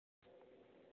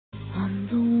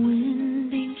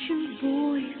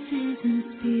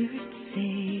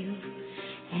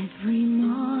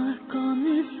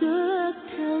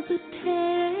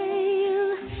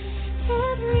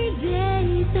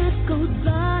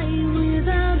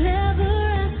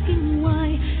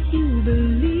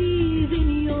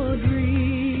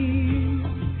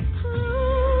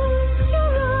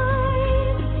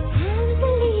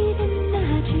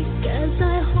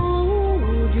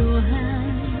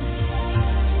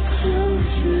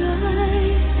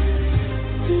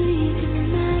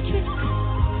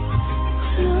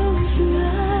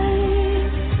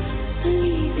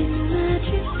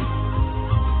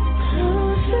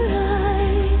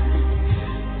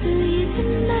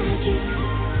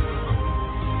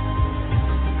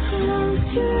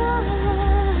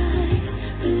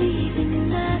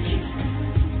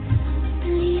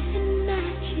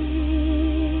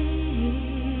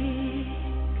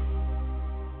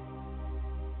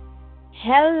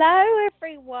Hello,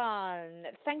 everyone.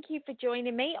 Thank you for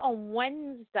joining me on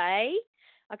Wednesday.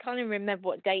 I can't even remember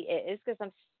what date it is because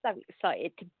I'm so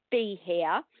excited to be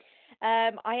here.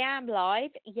 I am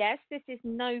live. Yes, this is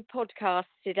no podcast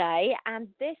today, and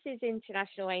this is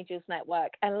International Angels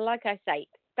Network. And like I say,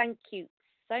 thank you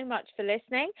so much for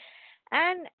listening.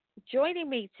 And joining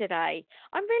me today.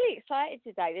 I'm really excited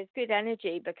today. There's good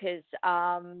energy because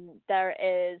there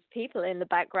is people in the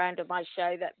background of my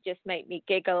show that just make me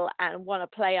giggle and want to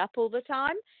play up all the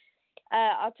time.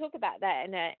 I'll talk about that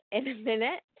in a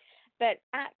minute. But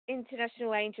at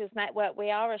International Angels Network,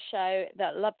 we are a show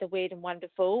that love the weird and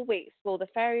wonderful. We explore the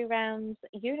fairy rounds,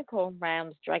 unicorn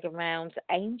rounds, dragon rounds,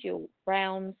 angel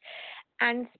rounds,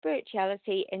 and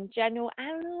spirituality in general,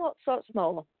 and lots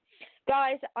more.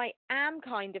 Guys, I am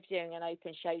kind of doing an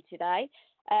open show today.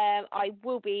 I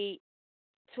will be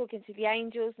talking to the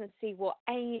angels and see what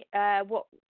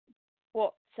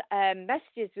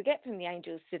messages we get from the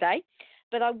angels today.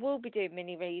 But I will be doing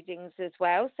mini readings as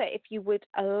well. So if you would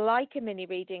like a mini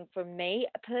reading from me,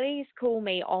 please call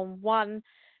me on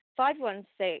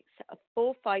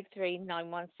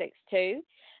 1-516-453-9162.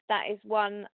 That is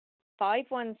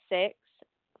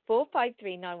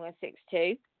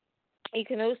 1-516-453-9162. You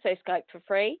can also Skype for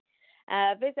free.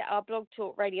 Visit our Blog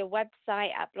Talk Radio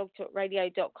website at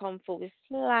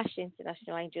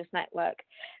blogtalkradio.com/International Angels Network.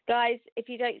 Guys, if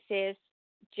you don't see us,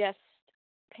 just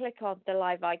click on the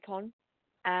live icon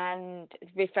and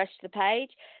refresh the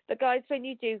page. But guys, when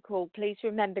you do call, please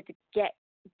remember to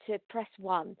press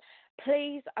 1.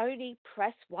 Please only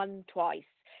press 1 twice,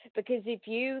 because if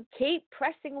you keep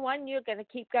pressing 1, you're going to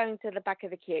keep going to the back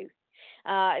of the queue.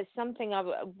 It's something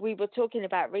we were talking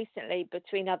about recently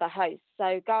between other hosts.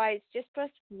 So, guys, just press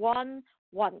 1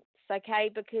 once, okay?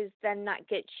 Because then that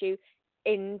gets you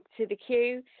into the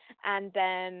queue, and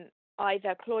then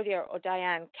either Claudia or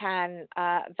Diane can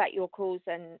vet your calls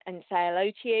and say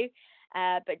hello to you.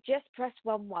 But just press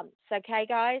 1 once, okay,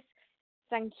 guys?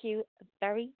 Thank you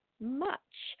very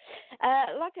much.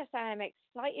 Like I say, I'm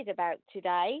excited about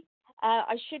today.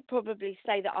 I should probably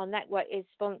say that our network is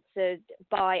sponsored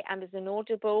by Amazon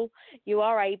Audible. You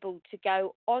are able to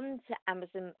go on to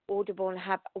Amazon Audible and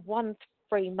have 1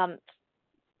 free month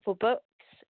for books,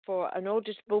 for an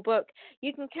Audible book.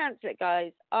 You can cancel it,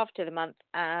 guys, after the month,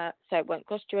 so it won't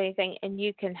cost you anything, and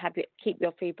you can keep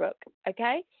your free book,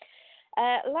 okay?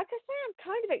 Like I say, I'm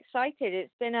kind of excited.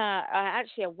 It's been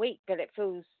actually a week, but it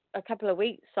feels a couple of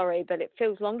weeks, sorry, but it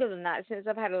feels longer than that since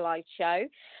I've had a live show.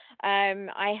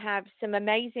 I have some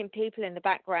amazing people in the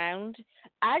background,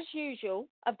 as usual.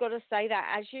 I've got to say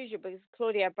that, as usual, because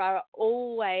Claudia Barrett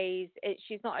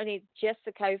she's not only just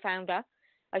a co-founder.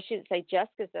 I shouldn't say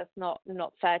just, because that's not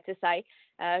fair to say.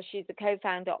 She's the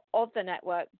co-founder of the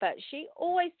network, but she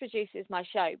always produces my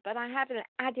show. But I have an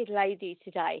added lady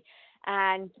today,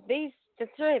 and the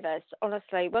three of us,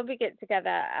 honestly, when we get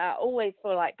together, always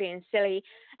feel like being silly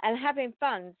and having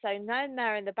fun. So knowing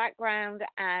they're in the background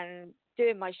and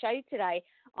doing my show today,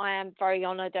 I am very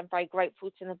honoured and very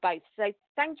grateful to them both. So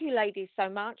thank you, ladies, so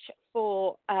much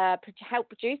for help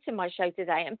producing my show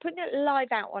today and putting it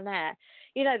live out on air.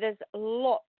 You know, there's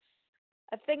lots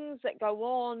of things that go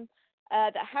on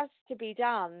that has to be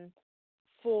done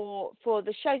for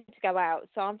the show to go out.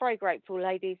 So I'm very grateful,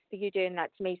 ladies, for you doing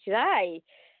that to me today.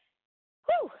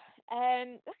 Whew.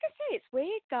 Like I say, it's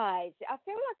weird, guys. I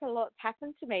feel like a lot's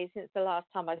happened to me since the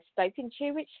last time I've spoken to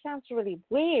you, which sounds really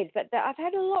weird, but I've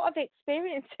had a lot of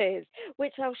experiences,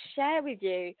 which I'll share with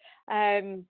you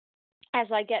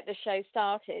as I get the show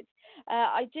started.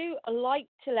 I do like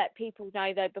to let people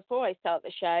know, though, before I start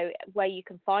the show, where you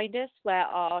can find us, where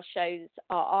our shows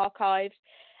are archived,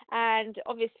 and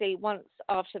obviously once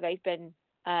after they've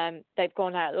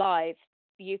gone out live,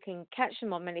 you can catch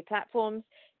them on many platforms.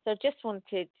 So I just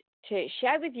wanted to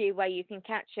share with you where you can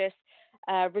catch us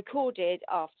recorded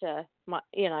after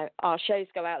our shows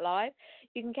go out live.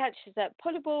 You can catch us at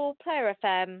Podable, Player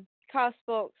FM,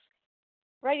 Castbox,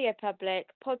 Radio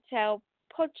Public, Podtail,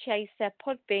 Podchaser,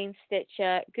 Podbean,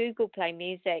 Stitcher, Google Play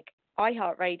Music,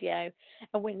 iHeartRadio,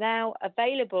 and we're now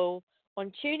available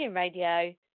on TuneIn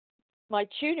Radio, my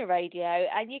Tuner Radio,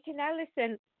 and you can now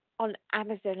listen on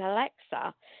Amazon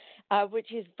Alexa,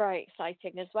 which is very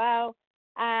exciting as well.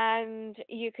 And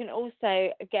you can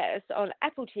also get us on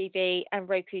Apple TV and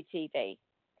Roku TV.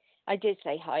 I did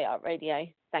say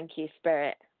iHeartRadio. Thank you,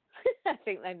 Spirit. I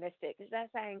think they missed it because they're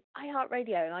saying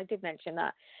iHeartRadio, and I did mention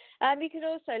that. You can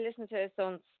also listen to us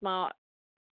on smart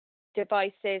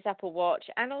devices, Apple Watch,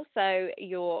 and also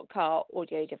your car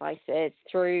audio devices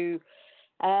through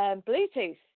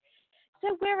Bluetooth.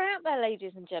 So we're out there,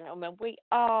 ladies and gentlemen. We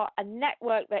are a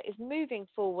network that is moving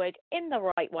forward in the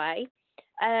right way.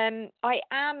 I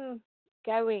am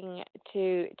going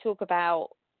to talk about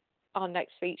our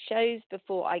next week's shows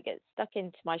before I get stuck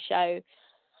into my show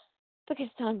because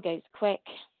time goes quick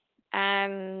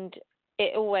and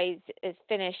it always is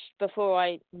finished before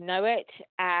I know it.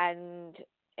 And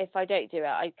if I don't do it,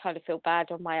 I kind of feel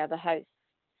bad on my other hosts.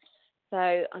 So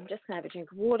I'm just going to have a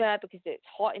drink of water because it's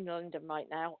hot in London right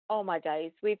now. Oh, my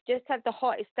days. We've just had the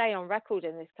hottest day on record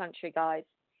in this country, guys.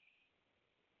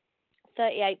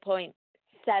 38.7.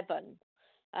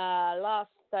 Last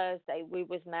Thursday, we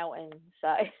was melting.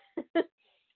 So,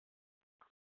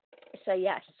 so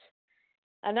yes.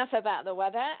 Enough about the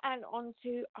weather and on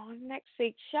to our next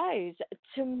week's shows.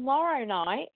 Tomorrow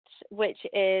night, which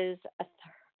is a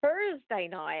Thursday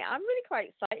night, I'm really quite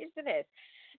excited for this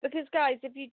because, guys,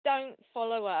 if you don't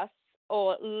follow us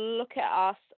or look at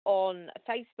us on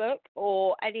Facebook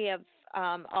or any of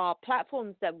our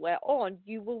platforms that we're on,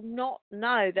 you will not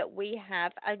know that we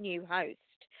have a new host.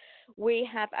 We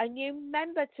have a new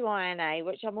member to INA,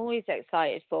 which I'm always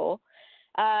excited for.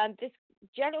 This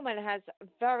gentleman has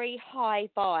very high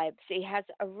vibes. He has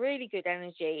a really good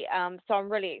energy. So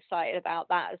I'm really excited about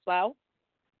that as well.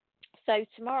 So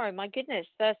tomorrow, my goodness,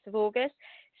 1st of August,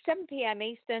 7 p.m.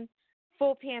 Eastern,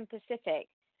 4 p.m. Pacific.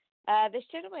 This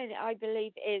gentleman, I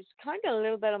believe, is kind of a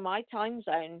little bit of my time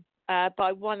zone.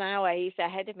 By 1 hour, he's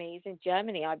ahead of me. He's in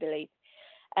Germany, I believe.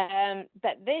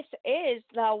 But this is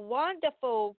the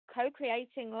wonderful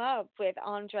Co-Creating Love with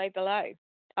Andre Below.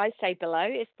 I say below.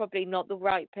 It's probably not the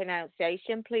right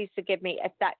pronunciation. Please forgive me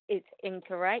if that is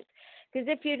incorrect. Because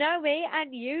if you know me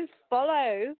and you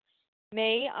follow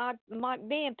me,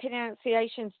 me and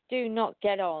pronunciations do not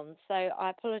get on. So I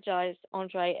apologize,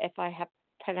 Andre, if I have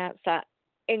pronounced that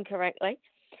incorrectly.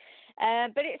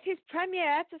 But it's his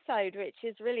premiere episode, which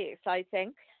is really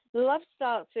exciting. Love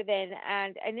Starts Within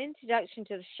and an introduction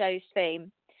to the show's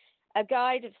theme. A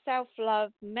guide of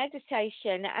self-love,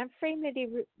 meditation, and free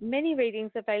mini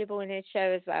readings available in his show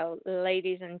as well,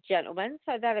 ladies and gentlemen.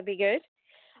 So that'll be good.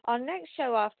 Our next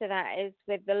show after that is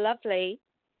with the lovely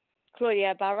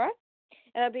Claudia Barra.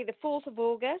 It'll be the 4th of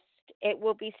August. It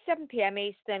will be 7 p.m.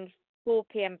 Eastern, 4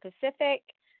 p.m. Pacific.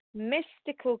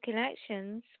 Mystical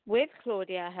Connections with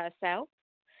Claudia herself.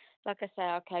 Like I say,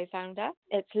 our co-founder.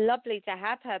 It's lovely to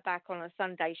have her back on a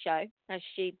Sunday show, as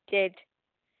she did.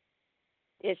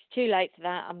 It's too late for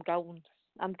that. I'm going.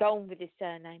 I'm going with his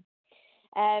surname.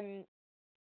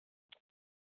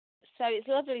 So it's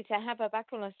lovely to have her back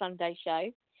on a Sunday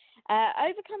show.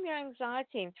 Overcome your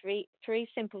anxiety in three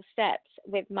simple steps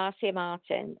with Marcia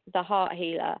Martin, the heart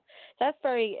healer. That's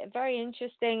very, very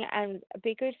interesting and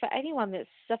be good for anyone that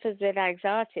suffers with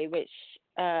anxiety, which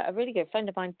a really good friend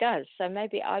of mine does. So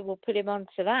maybe I will put him on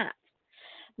to that.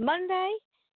 Monday,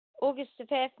 August the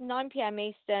 5th, 9 p.m.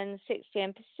 Eastern, 6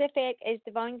 p.m. Pacific, is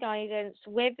Divine Guidance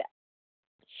with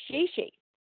Shishi.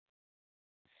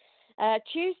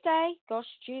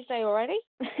 Tuesday already.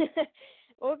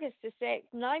 August the 6th,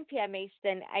 9 p.m.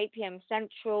 Eastern, 8 p.m.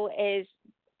 Central, is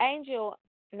Angel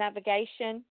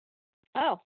Navigation.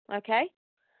 Oh, okay.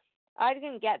 I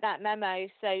didn't get that memo,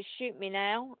 so shoot me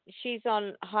now. She's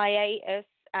on hiatus,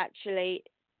 actually.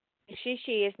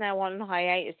 Shishi is now on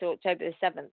hiatus till October the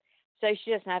 7th. So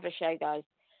she doesn't have a show, guys.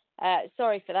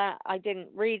 Sorry for that. I didn't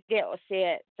read it or see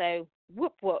it. So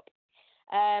whoop. But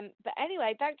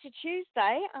anyway, back to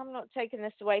Tuesday. I'm not taking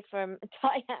this away from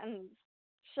Diane's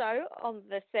show on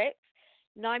the 6th,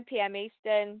 9 p.m.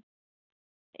 Eastern.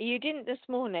 You didn't this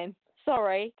morning.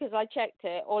 Sorry, because I checked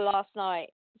it, or last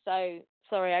night. So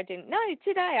sorry, I didn't. No,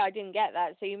 today I didn't get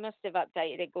that. So you must have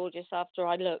updated it, gorgeous, after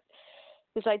I looked,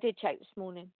 because I did check this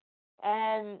morning.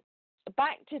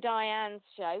 Back to Diane's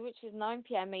show, which is 9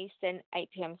 p.m. Eastern, 8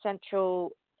 p.m.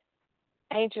 Central,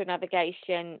 Angel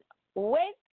Navigation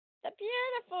with the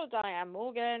beautiful Diane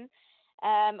Morgan.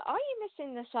 Are you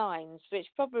missing the signs? Which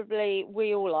probably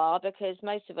we all are, because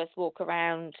most of us walk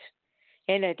around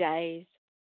in a daze.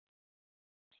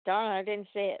 Darn, I didn't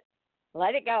see it.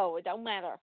 Let it go. It don't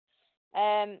matter.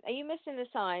 Are you missing the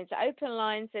signs? Open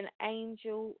lines and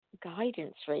angel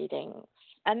guidance readings.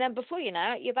 And then before you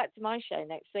know it, you're back to my show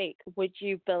next week. Would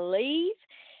you believe?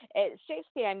 It's 6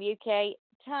 p.m. UK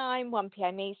time, 1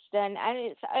 p.m. Eastern, and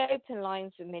it's open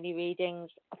lines with mini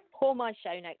readings for my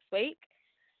show next week.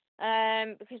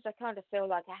 Because I kind of feel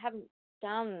like I haven't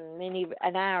done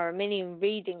an hour of mini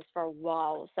readings for a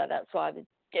while, so that's why I'm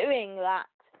doing that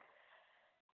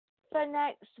for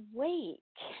next week.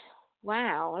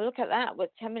 Wow, look at that. We're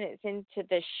 10 minutes into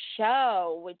the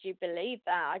show. Would you believe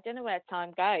that? I don't know where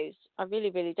time goes. I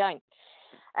really, really don't.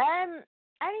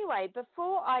 Anyway,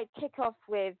 before I kick off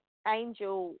with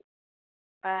angel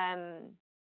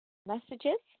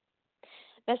messages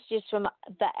from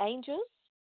the angels,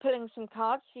 pulling some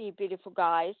cards for you, beautiful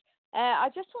guys. I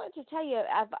just wanted to tell you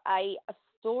of a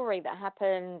story that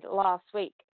happened last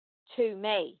week to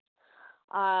me,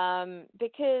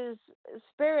 because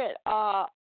Spirit are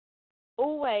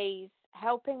always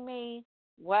helping me,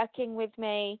 working with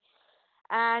me,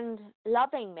 and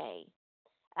loving me.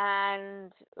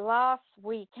 And last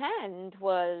weekend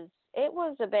was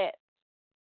a bit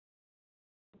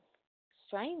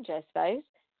strange, I suppose.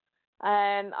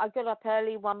 I got up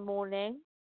early one morning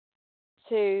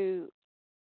to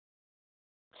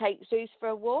take Zeus for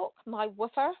a walk, my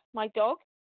woofer, my dog,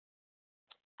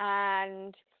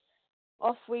 and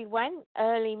off we went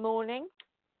early morning,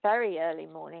 very early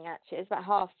morning actually. It's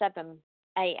about 7:30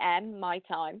 a.m. my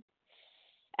time.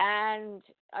 And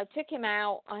I took him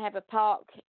out. I have a park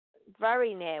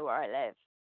very near where I live.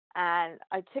 And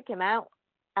I took him out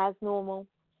as normal,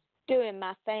 doing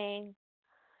my thing.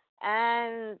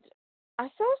 And I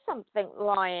saw something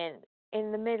lying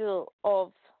in the middle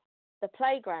of the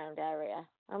playground area.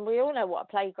 And we all know what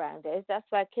a playground is. That's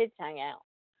where kids hang out.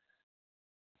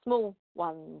 Small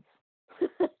ones,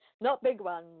 not big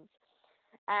ones.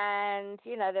 And,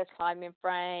 there's climbing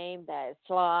frame, there's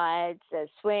slides, there's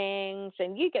swings,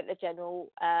 and you get the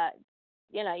general,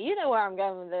 you know where I'm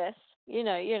going with this. You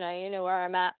know where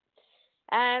I'm at.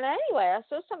 And anyway, I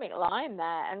saw something lying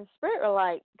there, and Spirit were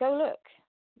like, go look.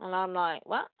 And I'm like,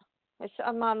 what?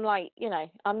 I'm like,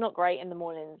 I'm not great in the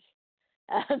mornings.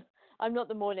 I'm not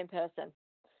the morning person.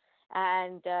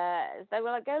 And they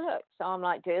were like, go look. So I'm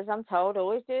like, do as I'm told,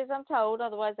 always do as I'm told,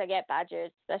 otherwise I get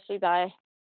badgered, especially by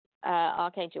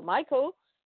Archangel Michael,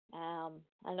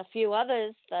 and a few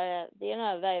others. They're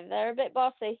a bit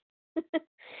bossy.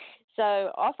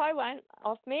 So off I went.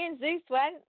 Off me and Zeus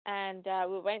went, and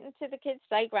we went into the kids'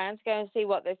 playground to go and see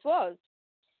what this was.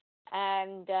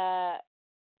 And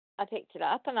I picked it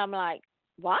up, and I'm like,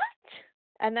 what?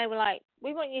 And they were like,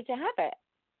 we want you to have it.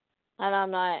 And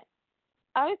I'm like,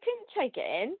 I couldn't take it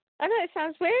in. I know it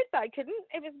sounds weird, but I couldn't.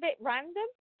 It was a bit random.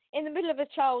 In the middle of a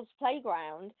child's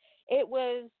playground, it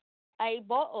was a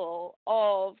bottle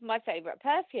of my favorite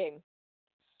perfume.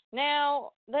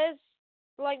 Now,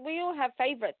 we all have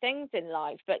favorite things in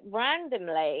life, but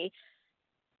randomly,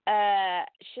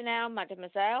 Chanel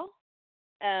Mademoiselle,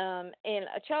 in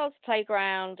a child's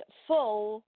playground,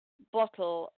 full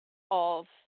bottle of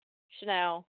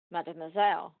Chanel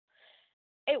Mademoiselle.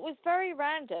 It was very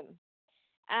random.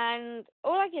 And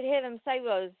all I could hear them say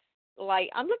was,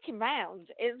 I'm looking round.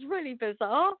 It's really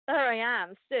bizarre. There I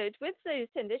am, stood with Zeus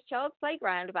in this child's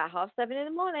playground about 7:30 in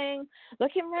the morning,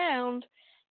 looking round,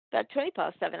 about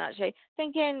 7:20 actually,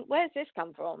 thinking, where's this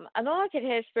come from? And all I could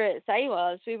hear Spirit say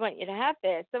was, we want you to have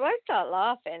this. So I start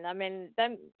laughing. I mean,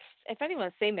 if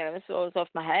anyone's seen me, this was off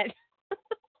my head.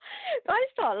 But I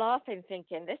start laughing,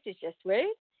 thinking, this is just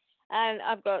rude. And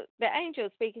I've got the angel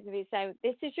speaking to me saying,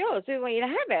 this is yours. We want you to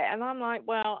have it. And I'm like,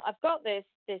 well, I've got this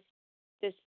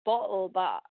bottle,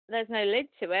 but there's no lid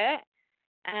to it.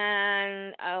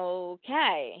 And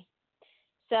okay.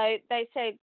 So they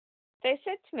said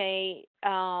to me,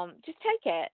 just take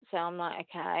it. So I'm like,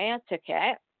 okay, I took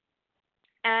it.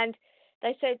 And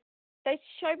they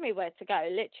showed me where to go,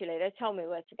 literally. They told me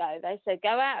where to go. They said,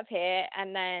 go out of here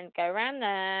and then go around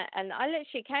there. And I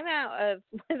literally came out of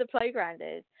where the playground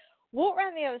is, walked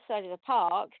around the other side of the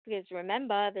park, because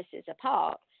remember, this is a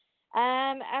park.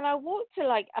 And I walked to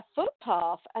a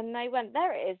footpath, and they went,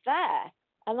 there it is there.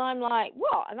 And I'm like,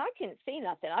 what? And I couldn't see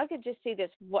nothing. I could just see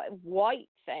this white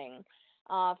thing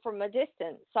from a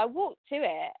distance. So I walked to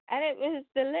it, and it was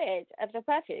the lid of the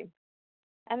perfume.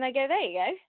 And they go, there you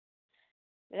go.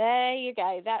 There you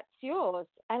go. That's yours.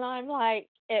 And I'm like,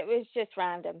 it was just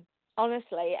random,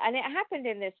 honestly. And it happened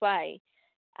in this way.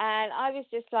 And I was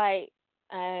just like,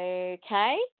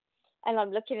 okay. And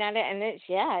I'm looking at it, and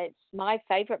it's my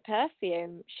favorite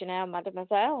perfume, Chanel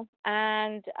Mademoiselle.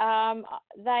 And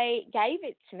they gave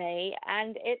it to me,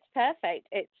 and it's perfect.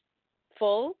 It's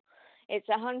full. It's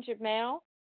 100 ml.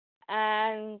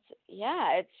 And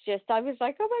it's just, I was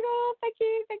like, oh my God,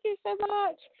 thank you so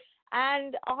much.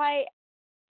 And I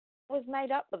was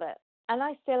made up with it. And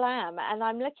I still am. And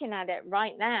I'm looking at it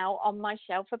right now on my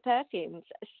shelf of perfumes.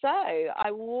 So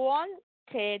I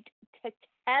wanted to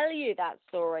tell you that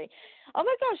story. Oh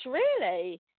my gosh,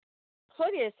 really?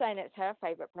 Claudia's saying it's her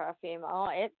favorite perfume. Oh,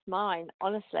 it's mine.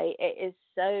 Honestly, it is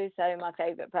so my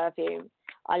favorite perfume.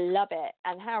 I love it.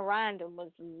 And how random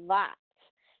was that?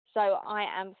 So I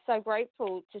am so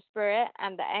grateful to Spirit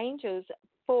and the angels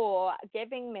for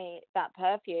giving me that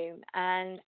perfume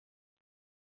and,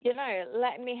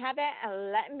 letting me have it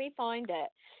and letting me find it.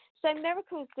 So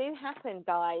miracles do happen,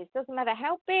 guys. Doesn't matter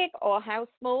how big or how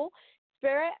small.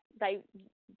 Spirit, they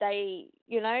they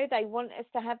want us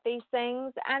to have these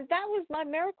things. And that was my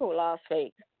miracle last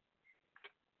week.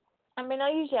 I mean,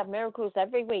 I usually have miracles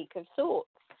every week of sorts.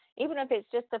 Even if it's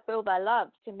just to feel their love,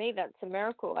 to me, that's a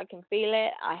miracle. I can feel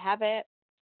it. I have it.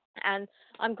 And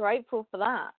I'm grateful for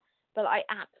that. But I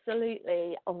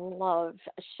absolutely love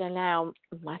Chanel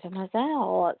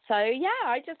Mademoiselle. So, yeah,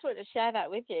 I just want to share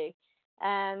that with you.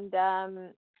 And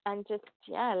just,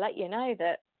 yeah, let you know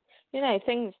that,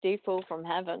 things do fall from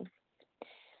heaven.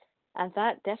 And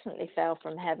that definitely fell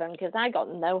from heaven because I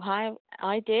got no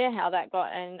idea how that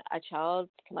got in a child's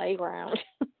playground.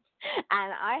 And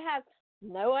I have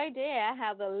no idea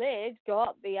how the lid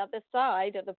got the other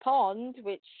side of the pond,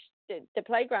 which the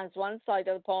playground's one side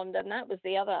of the pond and that was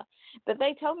the other. But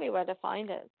they told me where to find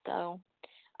it. So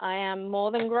I am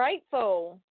more than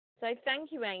grateful. So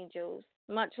thank you, angels.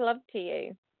 Much love to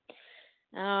you.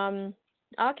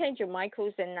 Archangel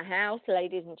Michael's in the house,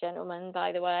 ladies and gentlemen,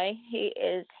 by the way. He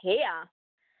is here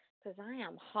because I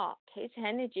am hot. His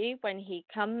energy when he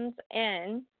comes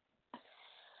in,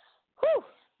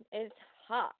 is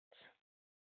hot.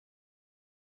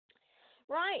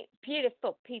 Right,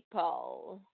 beautiful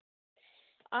people.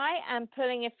 I am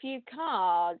pulling a few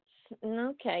cards.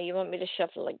 Okay, you want me to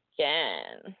shuffle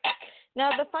again.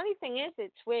 Now, the funny thing is,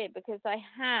 it's weird because I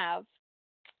have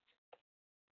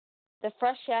the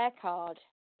fresh air card.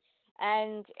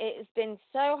 And it's been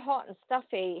so hot and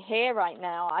stuffy here right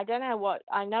now. I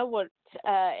know what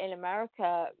in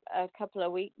America a couple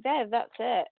of weeks, that's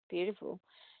it, beautiful.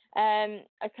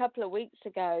 A couple of weeks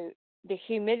ago, the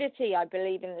humidity, I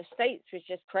believe, in the States was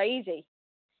just crazy.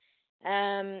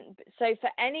 So for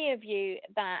any of you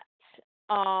that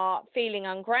are feeling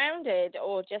ungrounded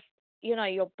or just,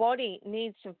 your body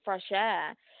needs some fresh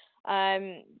air,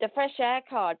 the fresh air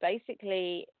card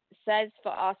basically says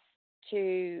for us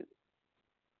to,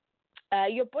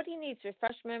 your body needs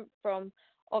refreshment from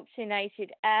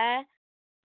oxygenated air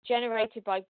generated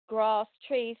by grass,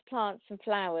 trees, plants, and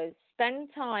flowers. Spend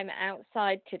time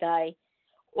outside today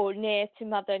or near to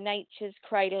Mother Nature's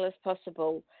cradle as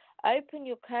possible. Open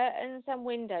your curtains and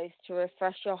windows to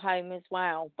refresh your home as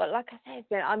well. But like I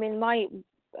said,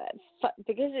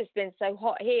 because it's been so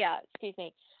hot here,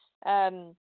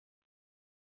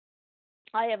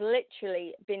 I have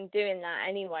literally been doing that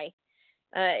anyway.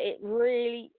 It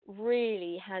really,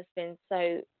 really has been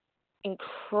so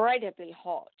incredibly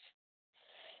hot.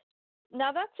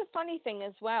 Now, that's a funny thing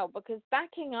as well, because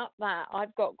backing up that,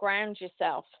 I've got ground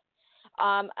yourself.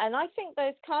 And I think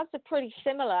those cards are pretty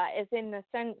similar, as in the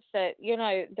sense that,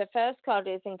 the first card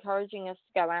is encouraging us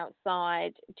to go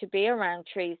outside, to be around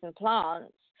trees and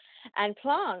plants. And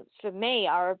plants, for me,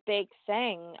 are a big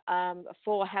thing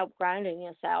for help grounding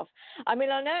yourself. I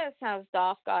mean, I know it sounds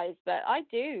daft, guys, but I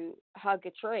do hug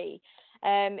a tree.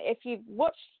 If you've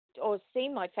watched or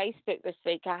seen my Facebook this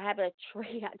week, I have a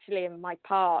tree actually in my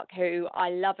park who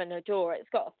I love and adore. It's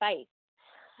got a face.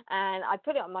 And I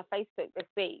put it on my Facebook this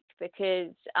week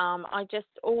because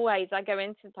I go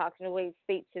into the park and always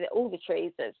speak to all the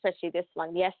trees, especially this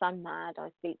one. Yes, I'm mad. I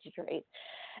speak to trees.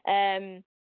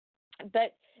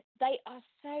 But they are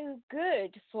so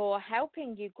good for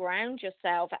helping you ground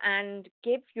yourself and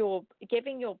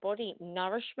giving your body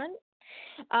nourishment.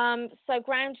 So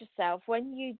ground yourself.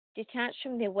 When you detach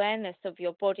from the awareness of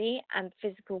your body and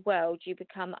physical world, you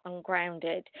become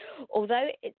ungrounded. Although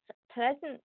it's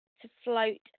pleasant to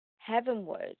float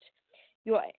heavenward,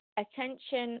 your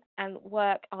attention and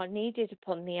work are needed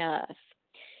upon the earth.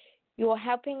 You're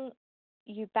helping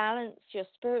you balance your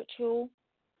spiritual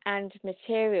and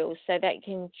material so that you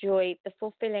can enjoy the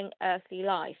fulfilling earthly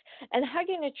life. And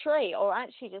hugging a tree, or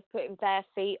actually just putting bare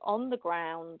feet on the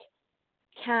ground,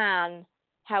 can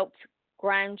help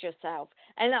ground yourself.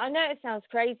 And I know it sounds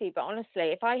crazy, but honestly,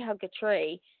 if I hug a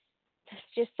tree,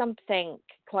 there's just something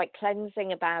quite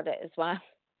cleansing about it as well.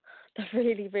 There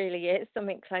really, really is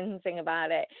something cleansing about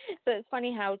it. So it's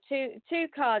funny how two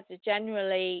cards are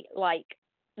generally like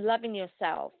loving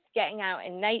yourself, getting out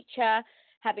in nature,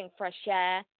 having fresh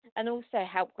air, and also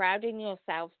help grounding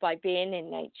yourself by being in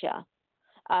nature.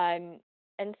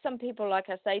 And some people, like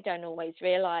I say, don't always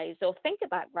realize or think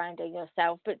about grounding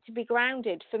yourself. But to be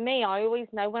grounded, for me, I always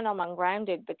know when I'm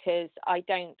ungrounded because I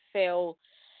feel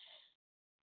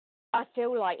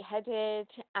lightheaded,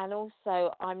 and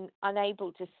also I'm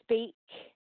unable to speak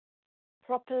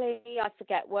properly. I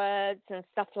forget words and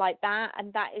stuff like that.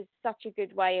 And that is such a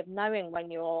good way of knowing when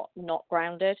you're not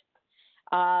grounded.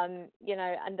 And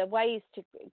the ways to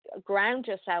ground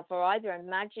yourself are either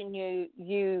imagine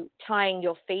you tying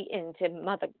your feet into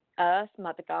Mother Earth,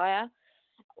 Mother Gaia,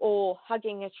 or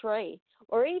hugging a tree.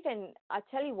 Or even, I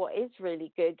tell you what is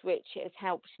really good, which has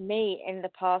helped me in the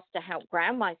past to help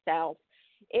ground myself,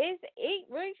 is eat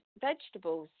root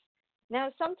vegetables. Now,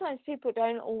 sometimes people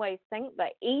don't always think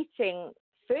that eating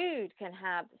food can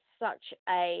have such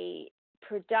a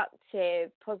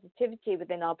productive positivity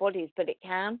within our bodies, but it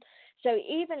can. So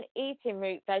even eating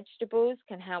root vegetables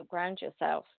can help ground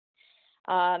yourself.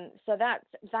 So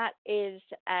that is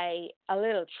a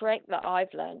little trick that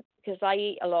I've learned because I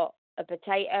eat a lot of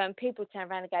potato, and people turn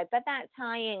around and go, but that's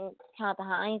high in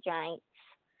carbohydrates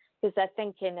because they're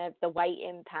thinking of the weight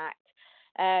impact.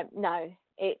 No,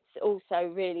 it's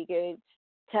also really good.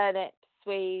 Turnips,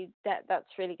 swedes, that's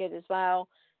really good as well.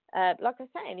 Like I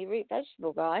say, any root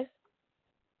vegetable, guys,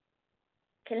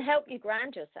 can help you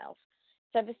ground yourself.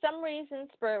 So for some reason,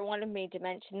 Spirit wanted me to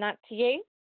mention that to you.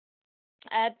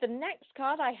 The next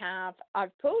card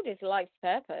I've pulled is Life's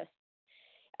Purpose.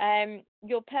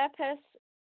 Your purpose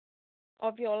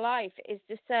of your life is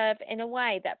to serve in a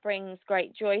way that brings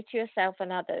great joy to yourself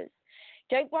and others.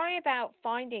 Don't worry about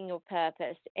finding your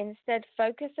purpose. Instead,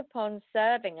 focus upon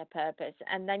serving a purpose,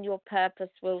 and then your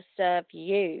purpose will serve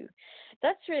you.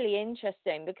 That's really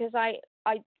interesting because I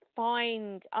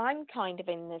find I'm kind of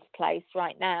in this place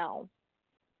right now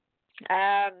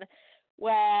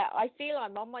where I feel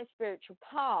I'm on my spiritual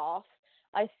path.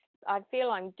 I feel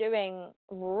I'm doing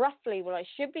roughly what I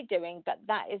should be doing, but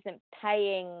that isn't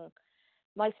paying.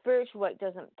 My spiritual work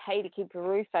doesn't pay to keep a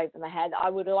roof over my head. I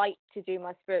would like to do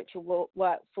my spiritual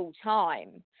work full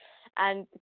time. And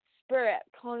Spirit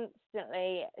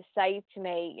constantly say to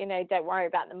me, don't worry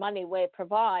about the money we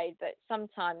provide, but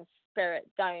sometimes Spirit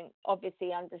don't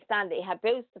obviously understand that you have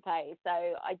bills to pay. So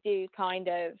I do kind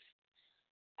of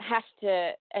have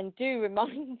to and do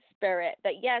remind Spirit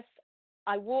that, yes,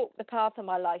 I walk the path of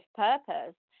my life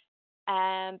purpose,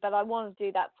 but I want to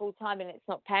do that full time and it's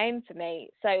not paying for me.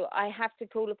 So I have to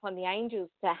call upon the angels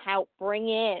to help bring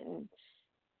in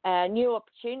new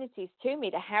opportunities to me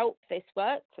to help this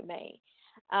work for me.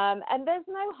 And there's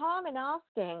no harm in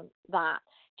asking that.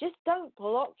 Just don't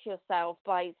block yourself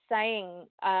by saying,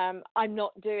 I'm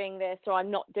not doing this or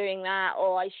I'm not doing that,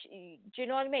 or do you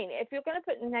know what I mean? If you're going to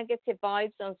put negative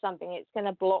vibes on something, it's going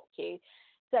to block you.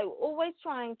 So always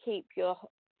try and keep your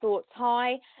thoughts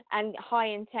high and high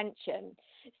intention.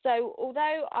 So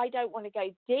although I don't want to go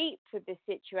deep with this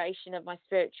situation of my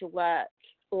spiritual work,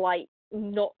 like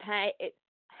not pay, it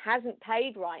hasn't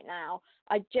paid right now,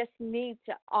 I just need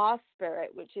to ask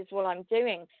Spirit, which is what I'm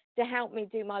doing, to help me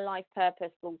do my life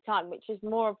purpose full time, which is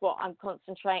more of what I'm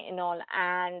concentrating on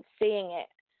and seeing it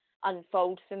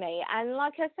unfold for me. And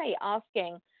like I say,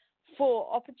 asking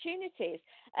for opportunities.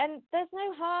 And there's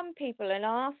no harm, people, in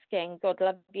asking, God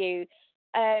love you,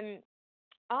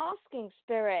 asking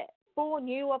Spirit for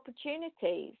new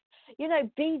opportunities.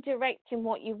 Be direct in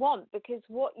what you want, because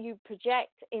what you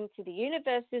project into the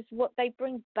universe is what they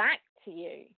bring back to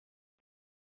you.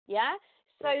 Yeah?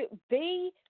 So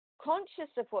be conscious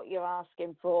of what you're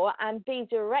asking for and be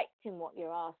direct in what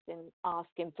you're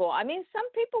asking for. I mean, some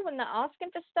people, when they're asking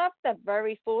for stuff, they're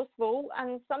very forceful,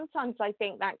 and sometimes I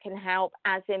think that can help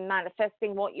as in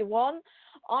manifesting what you want.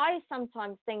 I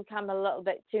sometimes think I'm a little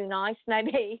bit too nice,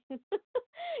 maybe.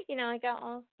 I go,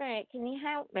 oh, Spirit, can you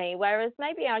help me? Whereas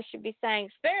maybe I should be saying,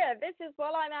 Spirit, this is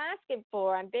what I'm asking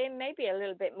for, and being maybe a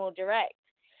little bit more direct.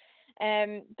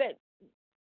 But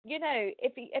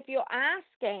if you're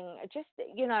asking, just,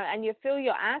 and you feel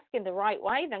you're asking the right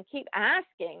way, then keep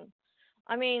asking.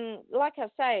 I mean, like I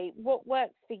say, what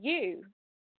works for you,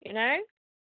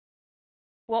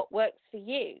 what works for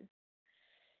you.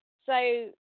 So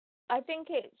I think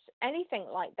it's anything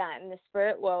like that in the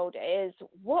spirit world is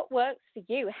what works for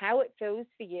you, how it feels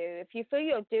for you. If you feel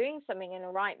you're doing something in the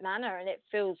right manner and it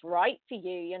feels right for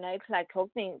you,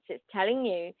 claircognizance is telling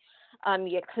you,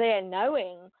 you're clear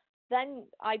knowing, then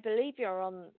I believe you're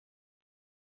on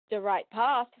the right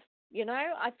path.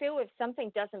 I feel if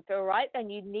something doesn't feel right, then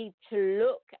you need to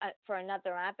look for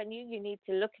another avenue. You need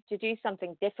to look to do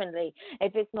something differently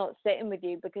if it's not sitting with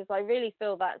you, because I really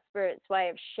feel that Spirit's way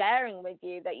of sharing with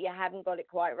you that you haven't got it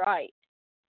quite right.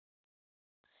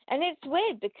 And it's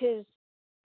weird because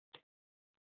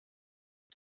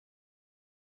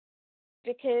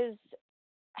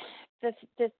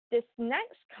this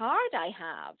next card I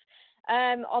have,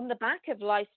 on the back of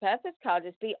Life's Purpose card,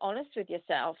 is be honest with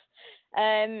yourself.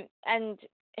 And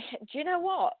do you know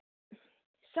what?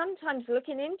 Sometimes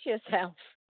looking into yourself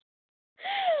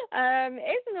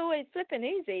isn't always flipping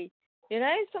easy.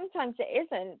 Sometimes it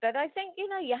isn't. But I think,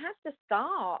 you have to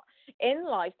start in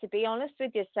life to be honest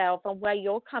with yourself and where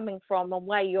you're coming from and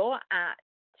where you're at,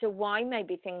 to why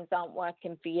maybe things aren't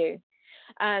working for you,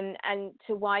 and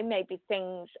to why maybe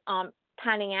things aren't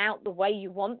panning out the way you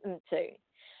want them to.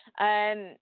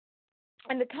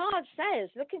 And the card says,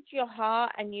 look into your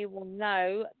heart and you will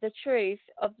know the truth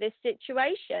of this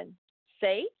situation.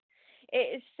 See?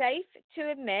 It is safe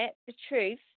to admit the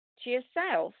truth to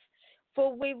yourself,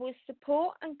 for we will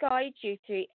support and guide you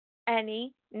through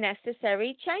any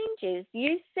necessary changes.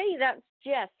 You see, that's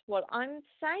just what I'm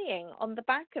saying on the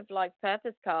back of Life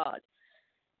Purpose card.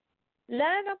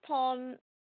 Lean upon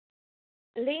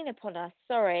us,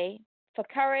 for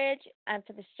courage and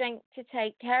for the strength to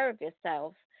take care of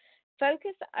yourself.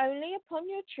 Focus only upon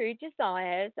your true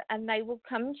desires, and they will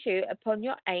come to you upon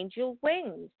your angel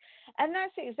wings. And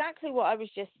that's exactly what I was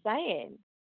just saying.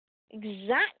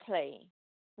 Exactly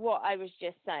what I was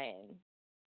just saying.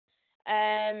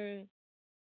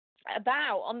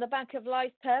 About on the back of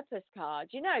Life Purpose card,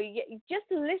 you just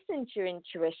listen to your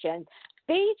intuition.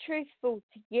 Be truthful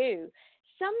to you.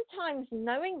 Sometimes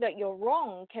knowing that you're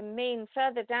wrong can mean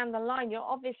further down the line you're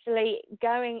obviously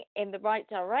going in the right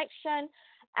direction,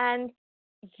 and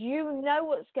you know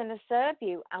what's going to serve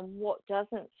you and what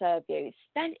doesn't serve you,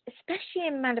 especially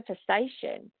in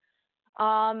manifestation.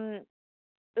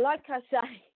 Like I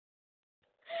say,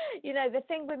 the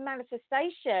thing with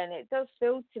manifestation, it does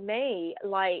feel to me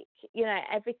like,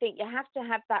 everything, you have to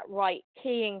have that right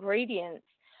key ingredients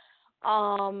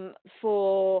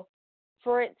for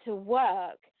it to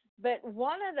work. But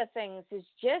one of the things is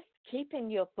just keeping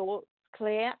your thoughts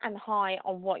clear and high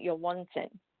on what you're wanting.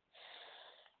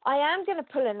 I am going to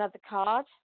pull another card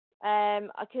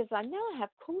because I know I have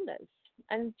callers,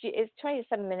 and it's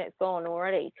 27 minutes gone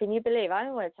already. Can you believe? I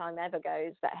don't know where time ever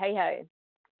goes, but hey ho.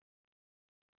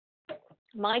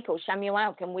 Michael,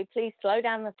 Samuel, can we please slow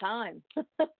down the time?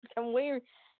 Can we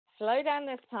slow down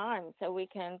this time so we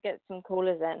can get some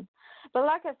callers in? But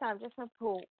like I said, I'm just going to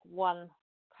pull one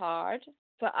card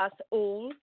for us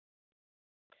all.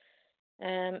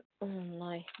 Oh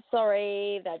my,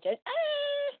 sorry,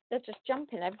 they're just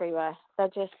jumping everywhere. They're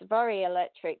just very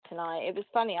electric tonight. It was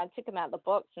funny. I took them out of the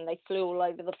box and they flew all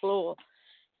over the floor.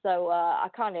 So I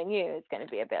kind of knew it was going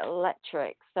to be a bit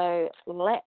electric. So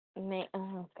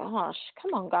oh gosh,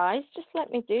 come on guys, just let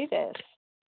me do this.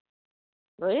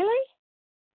 Really?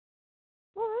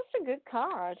 Well, that's a good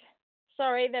card.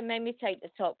 Sorry, they made me take the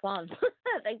top one.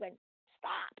 They went,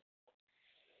 stop.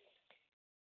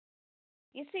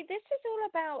 You see, this is all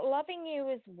about loving you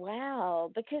as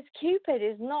well, because Cupid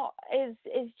is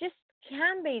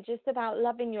can be just about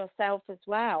loving yourself as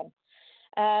well.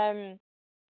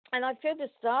 And I feel the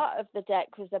start of the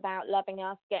deck was about loving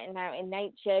us, getting out in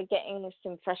nature, getting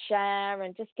some fresh air,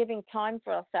 and just giving time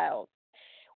for ourselves.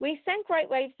 We send great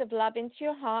waves of love into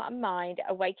your heart and mind,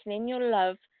 awakening your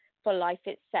love for life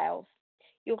itself.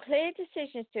 Your clear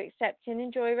decisions to accept and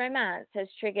enjoy romance has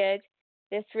triggered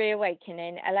this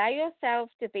reawakening. Allow yourself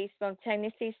to be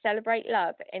spontaneously celebrate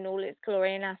love in all its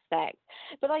glory and aspects.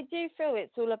 But I do feel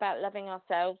it's all about loving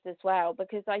ourselves as well,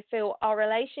 because I feel our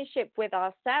relationship with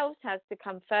ourselves has to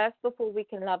come first before we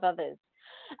can love others.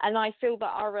 And I feel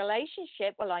that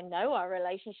I know our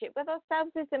relationship with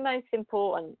ourselves is the most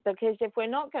important, because if we're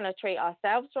not going to treat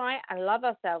ourselves right and love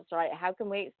ourselves right, how can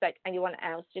we expect anyone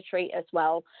else to treat us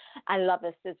well and love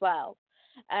us as well?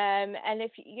 And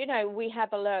if, we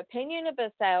have a low opinion of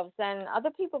ourselves, then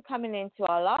other people coming into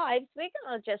our lives, we're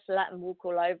going to just let them walk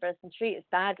all over us and treat us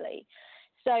badly.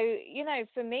 So,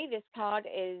 for me, this card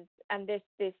is, and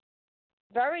this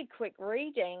very quick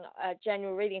reading,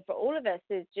 general reading for all of us,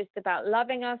 is just about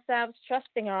loving ourselves,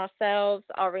 trusting ourselves,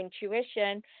 our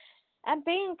intuition, and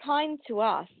being kind to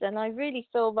us. And I really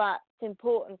feel that's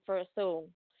important for us all.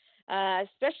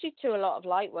 Especially to a lot of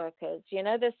light workers.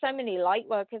 There's so many light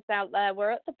workers out there.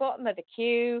 We're at the bottom of the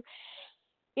queue.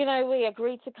 We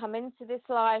agree to come into this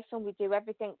life and we do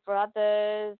everything for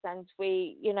others, and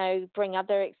we, bring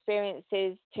other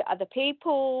experiences to other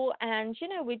people. And,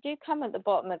 we do come at the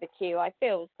bottom of the queue, I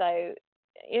feel. So,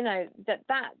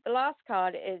 that the last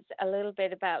card is a little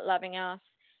bit about loving us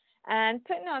and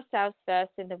putting ourselves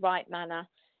first in the right manner.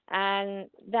 And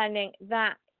then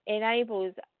that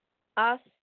enables us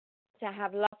to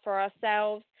have love for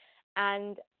ourselves,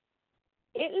 and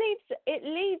it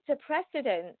leads a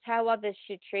precedent how others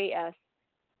should treat us.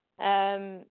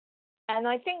 And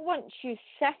I think once you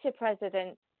set a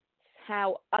precedent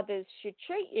how others should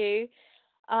treat you,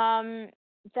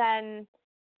 then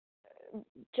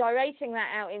gyrating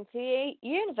that out into the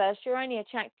universe, you're only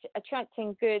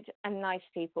attracting good and nice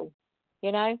people,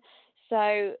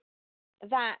 So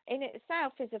that in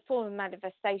itself is a form of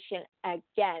manifestation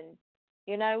again,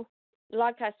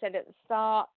 Like I said at the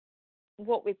start,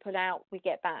 what we put out, we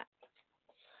get back.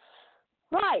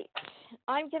 Right,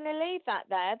 I'm going to leave that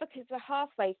there because we're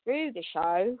halfway through the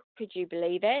show. Could you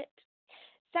believe it?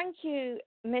 Thank you,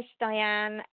 Miss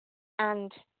Diane and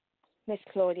Miss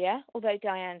Claudia, although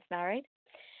Diane's married.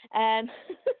 So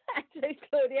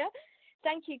Claudia,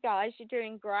 thank you guys. You're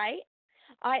doing great.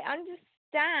 I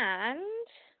understand.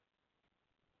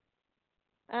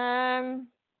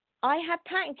 I have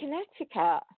Pat in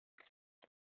Connecticut.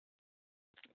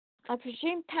 I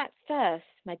presume Pat's first,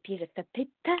 my beautiful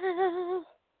people.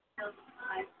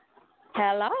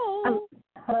 Hello.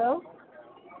 Hello?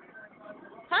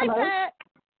 Hi, Hello? Pat.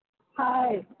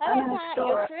 Hi. Hello, Pat.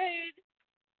 You're crude.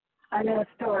 I'm in a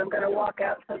store. I'm going to walk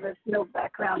out so there's no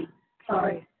background.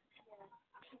 Sorry.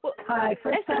 Well, Hi,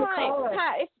 first time caller.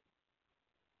 Pat,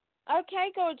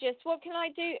 okay, gorgeous. What can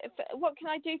I do? What can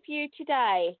I do for you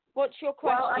today? What's your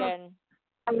question? Well,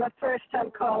 I'm a first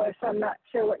time caller, so I'm not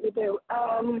sure what you do.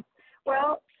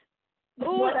 What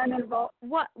I'm involved.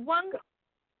 One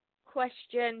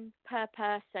question per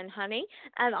person, honey,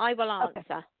 and I will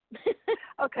answer.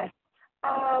 Okay.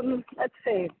 Let's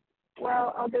see.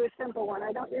 Well, I'll do a simple one.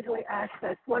 I don't usually ask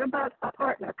this. What about a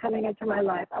partner coming into my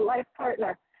life, a life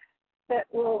partner that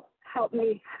will help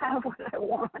me have what I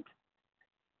want?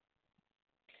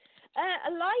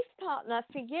 A life partner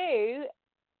for you,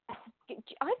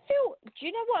 I feel, do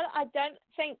you know what? I don't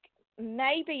think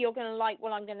maybe you're going to like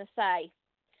what I'm going to say.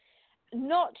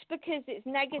 Not because it's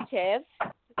negative,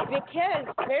 because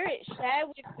Spirit share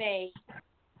with me.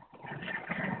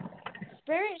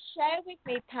 Spirit share with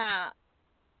me, Pat,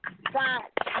 that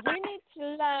you need to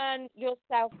learn your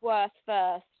self-worth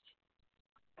first.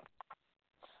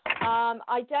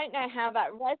 I don't know how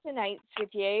that resonates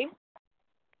with you.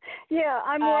 Yeah,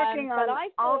 I'm working on. But I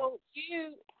thought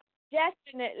you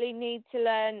definitely need to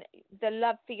learn the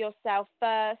love for yourself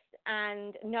first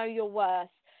and know your worth.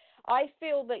 I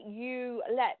feel that you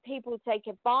let people take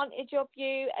advantage of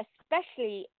you,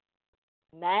 especially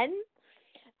men,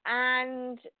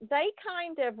 and they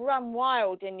kind of run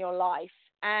wild in your life.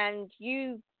 And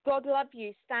you, God love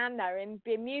you, stand there in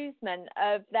bemusement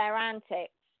of their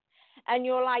antics. And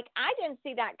you're like, I didn't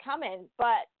see that coming.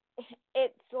 But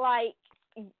it's like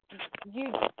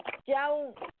you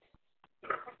don't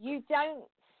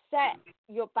set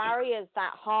your barriers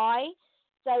that high.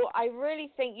 So I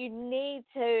really think you need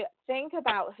to think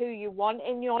about who you want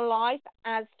in your life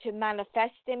as to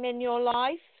manifest him in your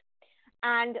life,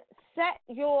 and set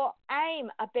your aim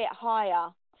a bit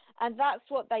higher. And that's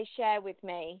what they share with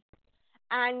me.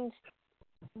 And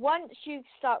once you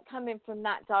start coming from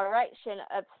that direction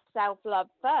of self-love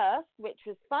first, which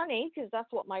was funny because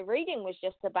that's what my reading was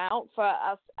just about for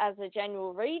us as a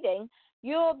general reading,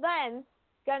 you're then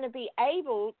going to be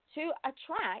able to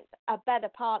attract a better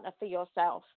partner for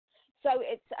yourself. So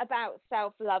it's about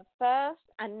self-love first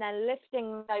and then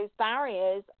lifting those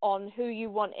barriers on who you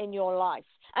want in your life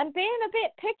and being a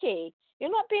bit picky.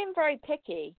 You're not being very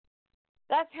picky.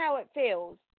 That's how it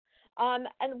feels. And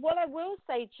what I will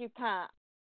say to you, Pat,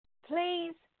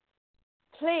 please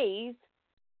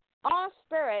ask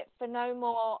Spirit for no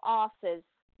more arses,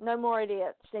 no more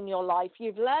idiots in your life.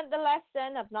 You've learned the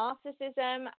lesson of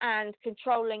narcissism and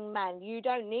controlling men. You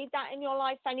don't need that in your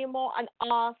life anymore, and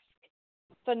ask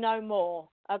for no more,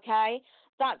 okay?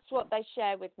 That's what they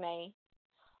share with me.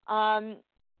 Pat,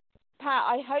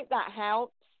 I hope that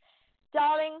helps.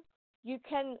 Darling, you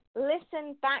can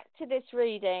listen back to this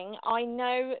reading. I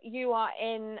know you are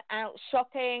out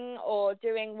shopping or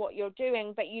doing what you're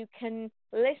doing, but you can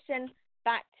listen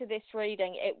back to this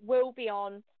reading. It will be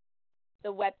on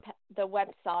the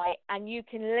website, and you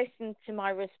can listen to my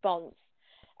response.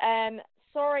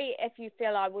 Sorry if you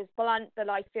feel I was blunt, but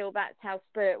I feel that's how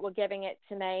Spirit were giving it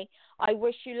to me. I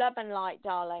wish you love and light,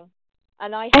 darling,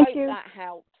 and I hope that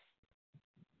helps.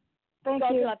 Thank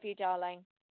God you. love you, darling.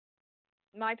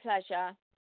 My pleasure.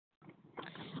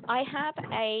 I'm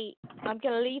going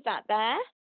to leave that there.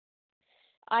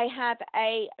 I have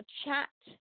a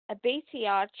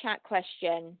BTR chat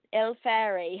question. Il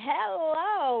Fairy.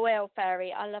 Hello, Il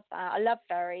Fairy. I love that. I love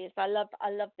fairies. I love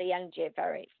the energy of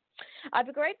fairies. I'd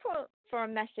be grateful for a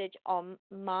message on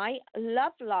my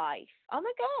love life. Oh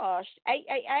my gosh,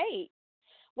 888.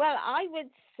 Well, I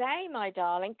would say, my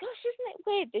darling, gosh, isn't it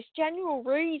weird, this general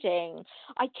reading,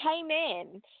 I came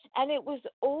in and it was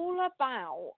all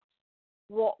about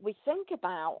what we think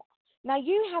about. Now,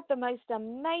 you have the most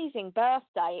amazing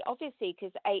birthday, obviously,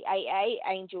 because 888,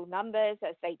 angel numbers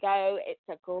as they go, it's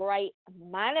a great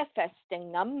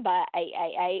manifesting number,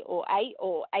 888 or 8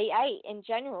 or 88 in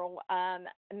general,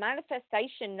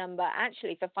 manifestation number,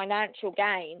 actually, for financial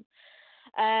gain.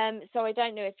 So I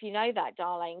don't know if you know that,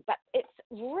 darling, but it's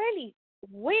really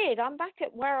weird. I'm back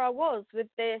at where I was with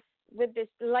this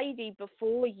lady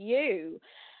before you.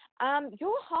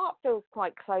 Your heart feels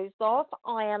quite closed off.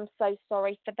 I am so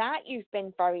sorry for that. You've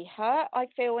been very hurt, I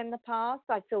feel, in the past.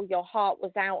 I feel your heart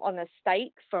was out on a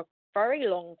stake for a very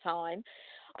long time.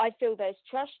 I feel there's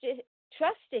trust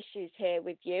issues here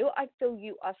with you. I feel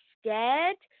you are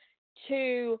scared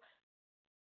to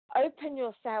open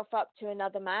yourself up to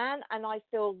another man, and I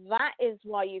feel that is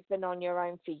why you've been on your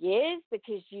own for years,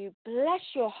 because you, bless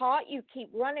your heart, you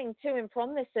keep running to and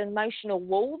from this emotional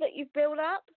wall that you've built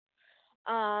up.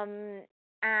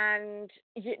 And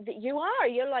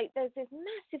you're like, there's this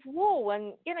massive wall,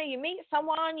 and you meet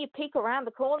someone, you peek around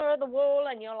the corner of the wall,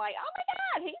 and you're like, oh my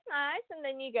God, he's nice, and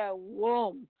then you go,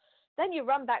 whoa, then you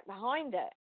run back behind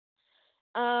it.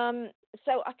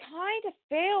 So I kind of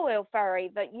feel, Il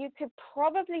Fairy, that you could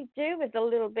probably do with a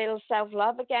little bit of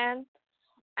self-love again,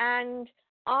 and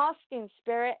ask in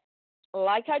spirit,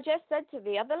 like I just said to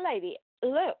the other lady,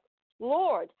 look,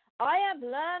 Lord, I have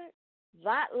learned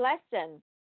that lesson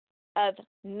of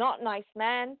not nice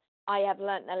men. I have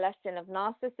learned the lesson of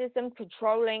narcissism,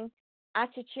 controlling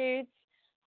attitudes.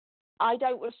 I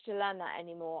don't wish to learn that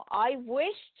anymore. I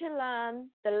wish to learn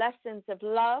the lessons of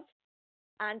love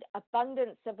and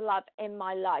abundance of love in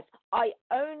my life. I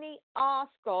only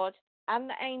ask God and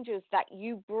the angels that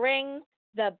you bring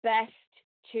the best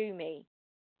to me,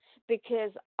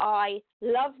 because I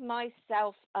love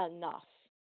myself enough.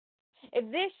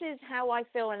 If this is how I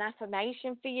feel an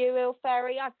affirmation for you, Il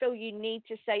Fairy, I feel you need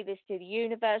to say this to the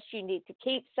universe. You need to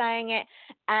keep saying it,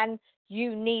 and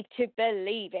you need to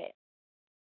believe it.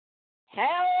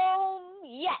 Hell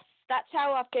yes, that's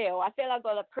how I feel. I feel I've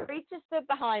got a preacher stood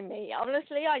behind me.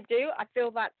 Honestly, I do. I feel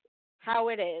that's how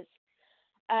it is.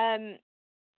 And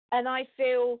I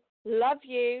feel love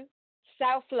you,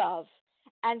 self-love.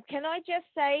 And can I just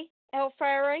say, Il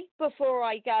Fairy, before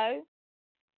I go,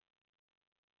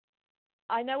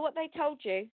 I know what they told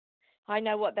you. I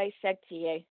know what they said to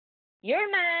you.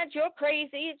 You're mad, you're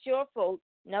crazy, it's your fault.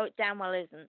 No, it damn well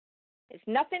isn't. It's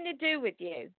nothing to do with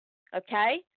you,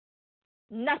 okay?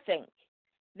 Nothing.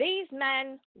 These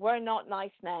men were not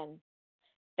nice men.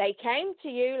 They came to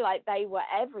you like they were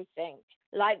everything,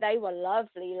 like they were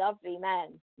lovely, lovely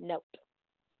men. Nope.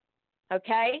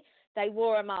 Okay? They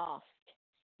wore a mask.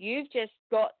 You've just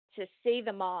got to see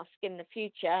the mask in the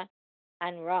future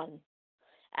and run.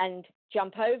 And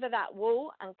jump over that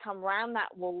wall and come round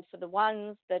that wall for the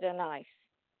ones that are nice.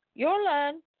 You'll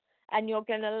learn, and you're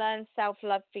going to learn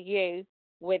self-love for you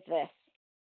with this.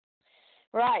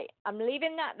 Right, I'm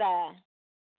leaving that there.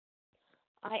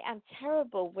 I am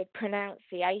terrible with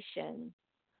pronunciation.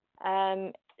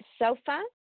 Sofan?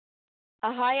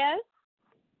 Ohio?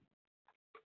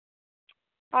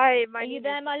 Hi, Are you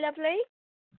there, my lovely?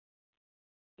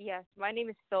 Yes, my name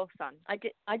is Sosan. I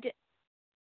did.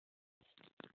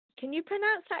 Can you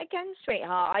pronounce that again,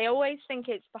 sweetheart? I always think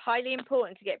it's highly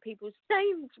important to get people's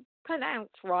names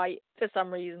pronounced right for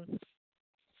some reason.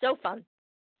 So fun.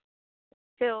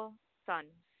 Phil Sun.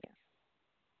 Yeah.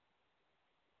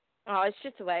 Oh, it's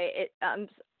just the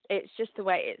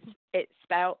way it's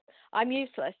spelled. I'm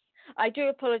useless. I do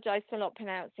apologize for not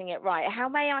pronouncing it right. How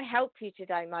may I help you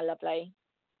today, my lovely?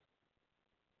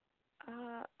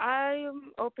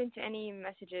 I'm open to any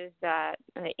messages that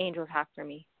the angels have for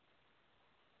me.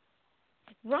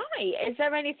 Right. Is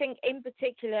there anything in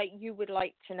particular you would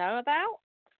like to know about?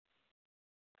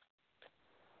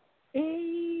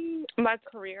 My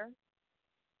career.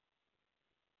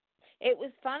 It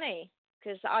was funny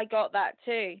because I got that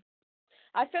too.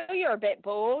 I feel you're a bit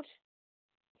bored.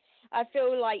 I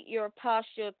feel like you're past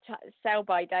your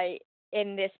sell-by date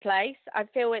in this place. I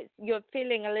feel you're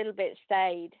feeling a little bit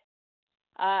stayed.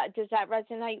 Does that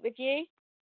resonate with you?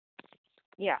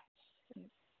 Yeah.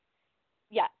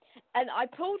 Yeah. And I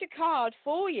pulled a card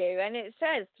for you, and it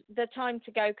says the time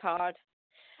to go card.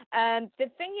 The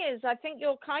thing is, I think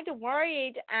you're kind of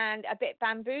worried and a bit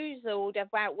bamboozled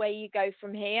about where you go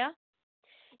from here.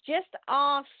 Just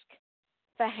ask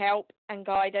for help and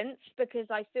guidance, because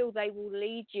I feel they will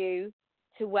lead you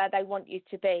to where they want you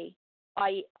to be,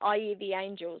 i.e. the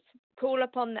angels. Call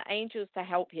upon the angels to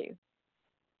help you.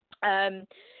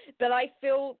 But I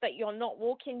feel that you're not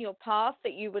walking your path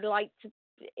that you would like to.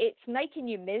 It's making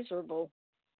you miserable.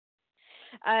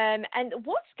 And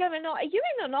what's going on? Are you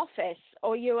in an office,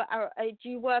 or do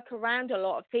you work around a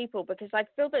lot of people? Because I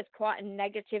feel there's quite a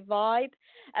negative vibe,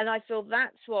 and I feel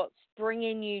that's what's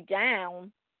bringing you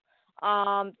down.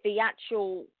 The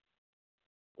actual,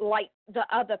 like the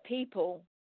other people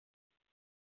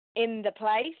in the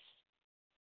place.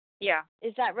 Yeah.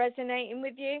 Is that resonating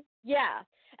with you? Yeah.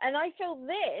 And I feel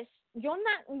you're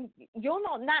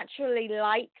not naturally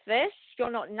like this.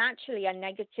 You're not naturally a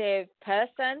negative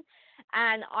person.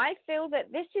 And I feel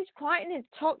that this is quite a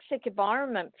toxic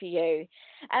environment for you.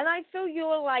 And I feel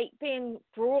you're like being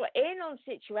brought in on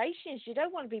situations you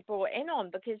don't want to be brought in on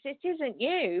because this isn't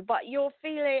you, but you're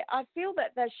feeling, I feel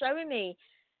that they're showing me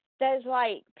there's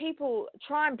like people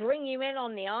try and bring you in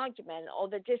on the argument or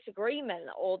the disagreement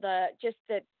or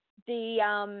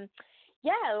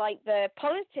like the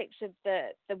politics of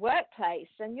the workplace,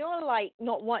 and you're like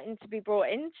not wanting to be brought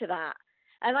into that.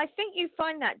 And I think you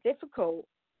find that difficult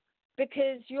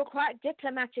because you're quite a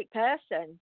diplomatic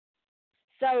person.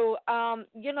 So,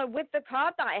 with the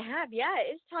card that I have,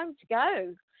 it's time to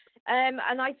go. And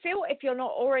I feel if you're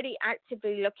not already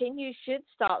actively looking, you should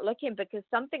start looking because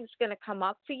something's going to come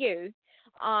up for you.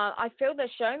 I feel they're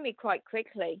showing me quite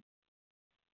quickly.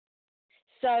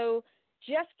 So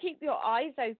just keep your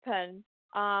eyes open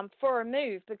for a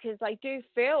move because I do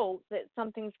feel that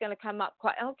something's going to come up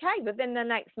quite okay within the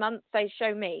next month. They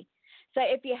show me. So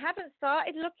if you haven't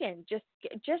started looking,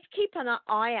 just keep an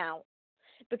eye out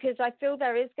because I feel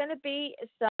there is going to be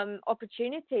some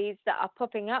opportunities that are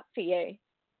popping up for you.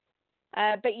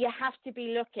 But you have to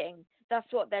be looking. That's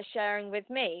what they're sharing with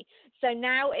me. So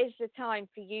now is the time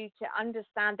for you to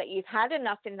understand that you've had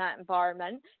enough in that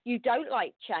environment. You don't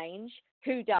like change.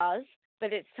 Who does?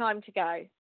 But it's time to go.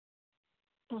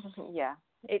 Yeah.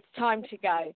 It's time to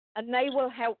go. And they will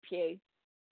help you.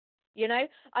 You know,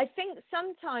 I think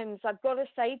sometimes I've got to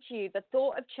say to you, the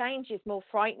thought of change is more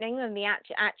frightening than the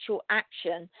actual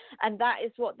action. And that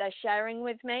is what they're sharing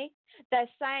with me. They're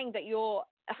saying that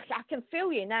I can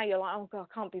feel you now. You're like, oh, God,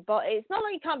 I can't be bothered. It's not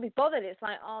like you can't be bothered. It's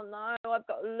like, oh, no, I've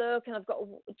got to look and I've got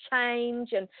to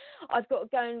change and I've got to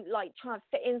go and, like, try and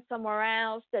fit in somewhere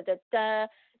else.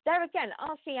 There again,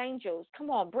 ask the angels. Come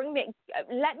on,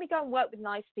 let me go and work with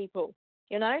nice people,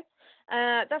 you know.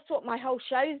 That's what my whole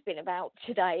show's been about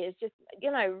today is just,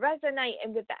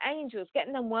 resonating with the angels,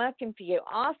 getting them working for you,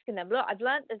 asking them, look, I've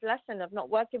learned this lesson of not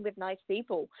working with nice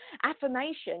people.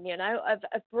 Affirmation,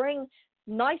 of bring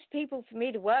nice people for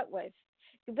me to work with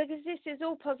because this is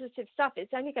all positive stuff.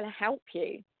 It's only going to help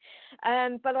you.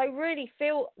 But I really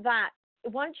feel that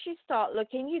once you start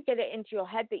looking, you get it into your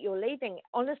head that you're leaving.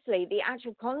 Honestly, the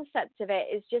actual concept of it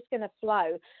is just going to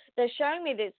flow. They're showing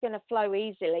me that it's going to flow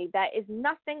easily. There is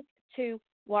nothing to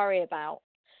worry about.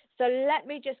 So let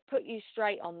me just put you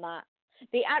straight on that.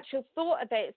 The actual thought of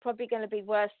it is probably going to be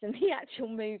worse than the actual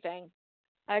moving.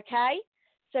 Okay?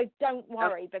 So don't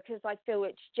worry because I feel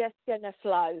it's just going to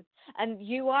flow. And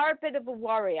you are a bit of a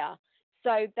warrior.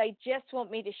 So they just want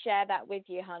me to share that with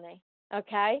you, honey.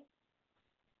 Okay?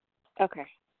 Okay.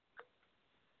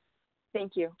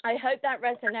 Thank you. I hope that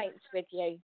resonates with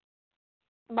you.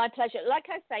 My pleasure. Like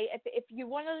I say, if you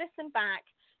want to listen back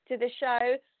to the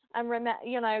show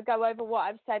and go over what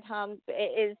I've said,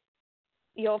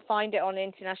 you'll find it on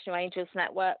International Angels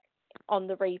Network on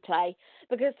the replay.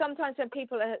 Because sometimes when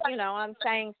people are, I'm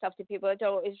saying stuff to people, I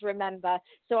don't always remember.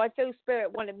 So I feel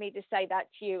Spirit wanted me to say that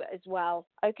to you as well.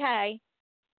 Okay?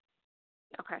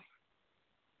 Okay.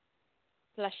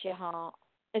 Bless your heart.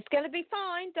 It's going to be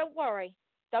fine. Don't worry.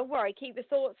 Don't worry. Keep your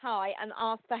thoughts high and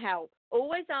ask for help.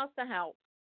 Always ask for help.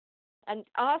 And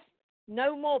ask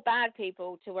no more bad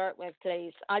people to work with,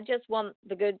 please. I just want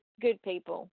the good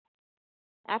people.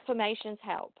 Affirmations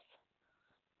helps.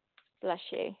 Bless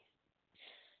you.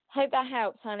 Hope that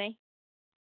helps, honey.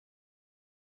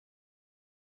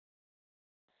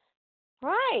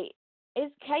 Right.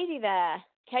 Is Katie there?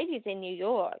 Katie's in New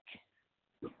York.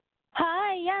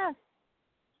 Hi, yes.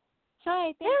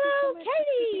 Hi, thank you so much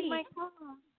for taking my call.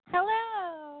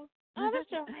 Hello. Oh,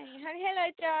 that's all right.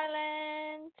 Hello,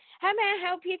 darling. How may I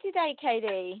help you today,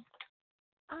 Katie?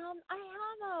 I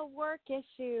have a work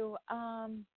issue.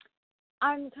 I'm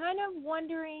kind of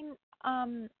wondering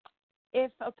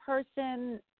if a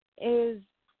person is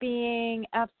being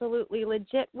absolutely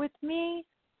legit with me.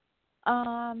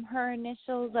 Her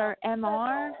initials are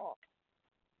MR.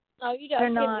 No, you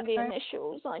don't give me the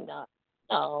initials. I know.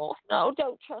 No,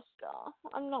 don't trust her.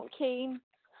 I'm not keen.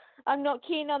 I'm not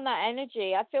keen on that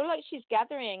energy. I feel like she's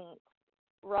gathering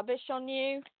rubbish on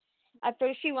you. I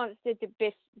feel she wants to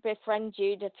befriend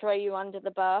you, to throw you under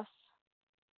the bus.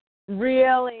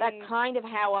 Really? That's kind of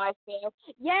how I feel.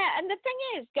 Yeah, and the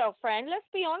thing is, girlfriend, let's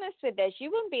be honest with this.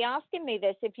 You wouldn't be asking me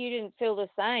this if you didn't feel the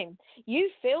same. You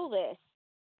feel this.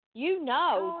 You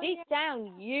know. Deep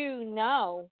down, you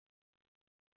know.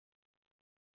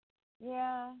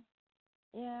 Yeah.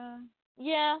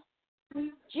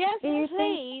 Just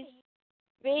please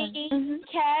be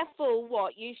careful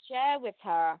what you share with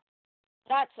her.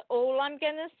 That's all I'm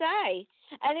going to say.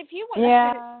 And if you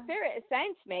want Spirit is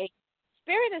saying to me,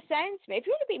 if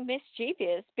you want to be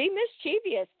mischievous, be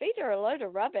mischievous. Feed her a load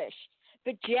of rubbish.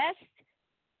 But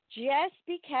just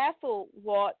be careful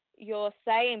what you're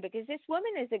saying, because this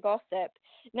woman is a gossip.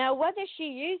 Now, whether she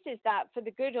uses that for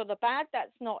the good or the bad,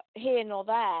 that's not here nor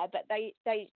there. But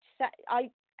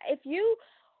if you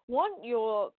want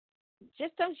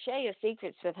just don't share your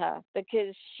secrets with her,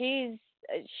 because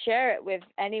share it with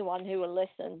anyone who will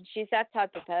listen. She's that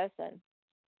type of person.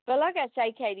 But like I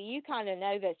say, Katie, you kind of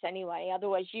know this anyway.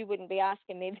 Otherwise, you wouldn't be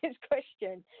asking me this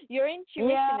question. Your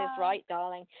intuition is right,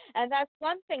 darling. And that's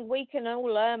one thing we can all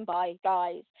learn by,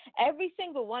 guys. Every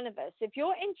single one of us. If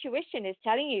your intuition is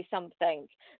telling you something,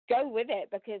 go with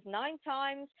it, because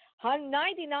 99.9%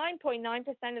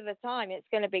 of the time, it's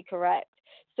going to be correct.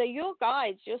 So your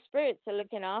guides, your spirits are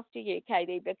looking after you,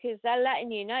 Katie, because they're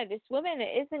letting you know this woman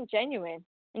isn't genuine,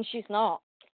 and she's not.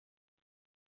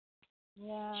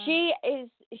 Yeah. She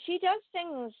does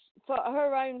things for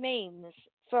her own means,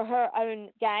 for her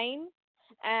own gain.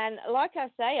 And like I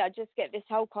say, I just get this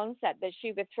whole concept that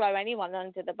she would throw anyone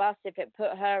under the bus if it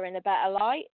put her in a better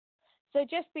light. So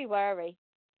just be wary.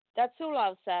 That's all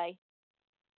I'll say.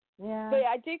 Yeah. But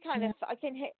I do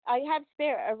I have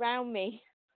spirit around me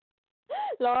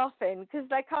laughing, because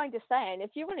they're kind of saying,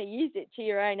 if you want to use it to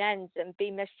your own ends and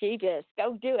be mischievous,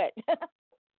 go do it.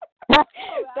 Wow.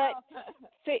 But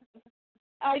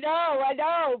I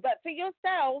know, but for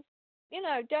yourself,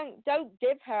 don't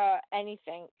give her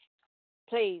anything,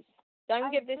 please. Don't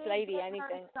give this lady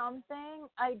anything.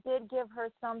 I did give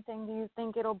her something. Do you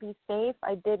think it'll be safe?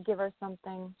 I did give her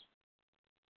something.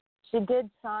 She did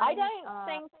sign. I don't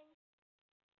think.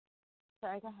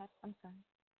 Sorry, go ahead. I'm sorry.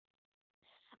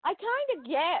 I kind of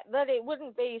get that it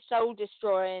wouldn't be soul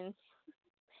destroying,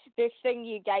 this thing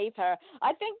you gave her.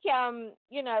 I think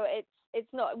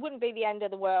it's not. It wouldn't be the end of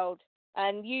the world.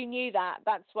 And you knew that.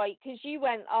 That's why, because you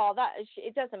went,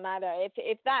 it doesn't matter.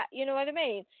 If that, you know what I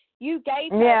mean? You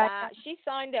gave her that. She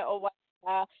signed it or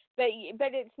whatever. But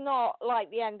it's not like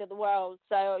the end of the world.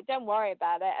 So don't worry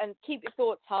about it, and keep your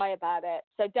thoughts high about it.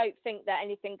 So don't think that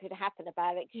anything could happen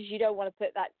about it, because you don't want to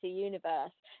put that to the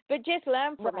universe. But just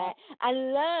learn from it,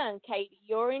 and learn, Katie,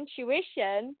 your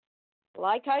intuition,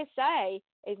 like I say,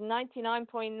 is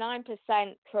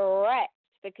 99.9% correct.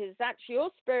 Because that's your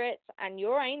spirits and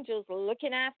your angels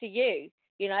looking after you.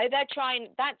 They're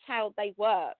trying, that's how they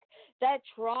work. They're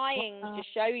trying to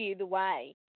show you the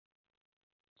way.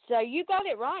 So you got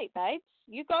it right, babes.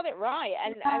 You got it right.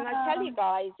 And I tell you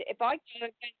guys, if I go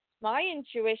against my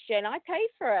intuition, I pay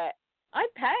for it. I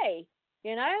pay,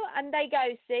 and they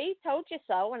go, see, told you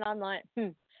so. And I'm like,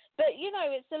 But,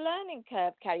 it's a learning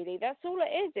curve, Katie. That's all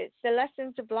it is. It's the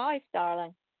lessons of life,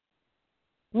 darling.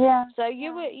 Yeah. So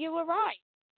you were right.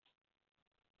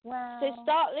 Wow. So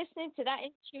start listening to that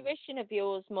intuition of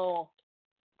yours more,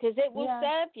 because it will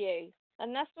serve you.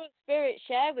 And that's what spirits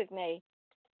share with me.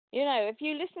 If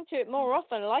you listen to it more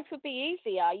often, life would be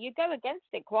easier. You go against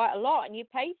it quite a lot, and you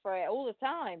pay for it all the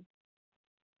time.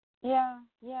 Yeah.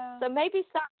 So maybe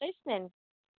start listening.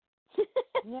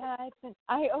 Yeah,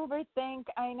 I overthink.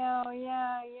 I know.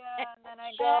 Yeah. And then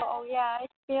I go, oh yeah, I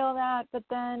feel that, but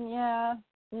then yeah.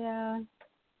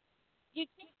 You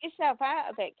take yourself out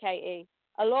of it, Katie.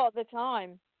 A lot of the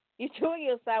time, you talk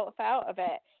yourself out of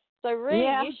it. So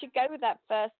really, you should go with that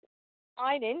first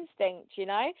fine instinct,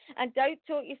 and don't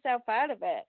talk yourself out of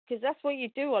it, because that's what you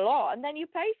do a lot, and then you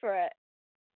pay for it.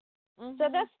 Mm-hmm. So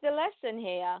that's the lesson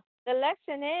here. The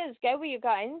lesson is go with your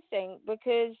gut instinct,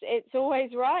 because it's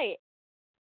always right.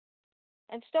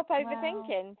 And stop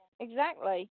overthinking.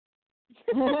 Exactly.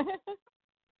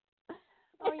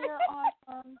 Oh, you're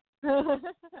awesome.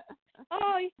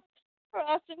 Oh, you're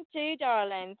awesome too,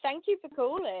 darling. Thank you for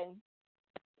calling.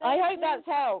 I hope that's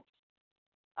helped.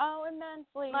 Oh,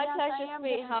 immensely. My yes, pleasure, I am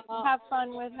sweetheart. have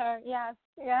fun with her. Yes.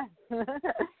 Good.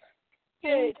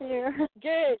 Thank you.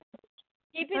 Good.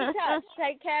 Keep in touch.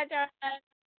 Take care,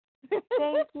 darling.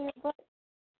 Thank you.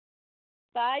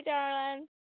 Bye, darling.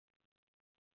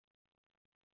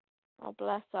 Oh,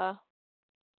 bless her.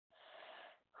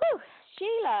 Whew.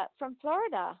 Sheila from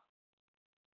Florida.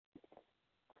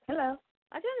 Hello.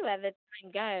 I don't know where the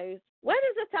time goes. Where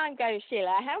does the time go,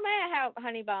 Sheila? How may I help,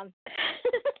 honey bun?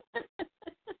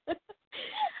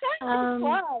 I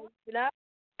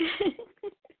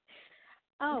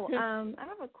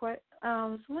have a question. I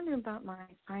was wondering about my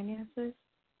finances.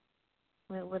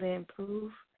 Would it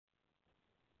improve?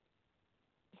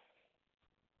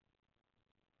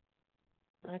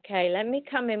 Okay, let me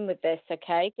come in with this,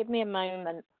 okay? Give me a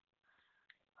moment.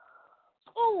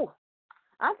 Oh,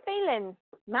 I'm feeling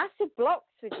massive blocks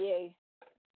with you.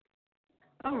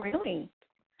 Oh, really?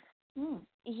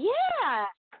 Yeah,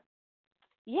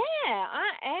 I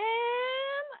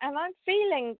am. and I'm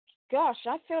feeling, gosh,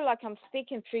 I feel like I'm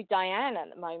speaking through Diane at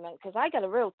the moment because I got a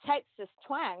real Texas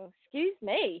twang. Excuse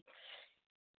me.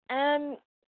 I'm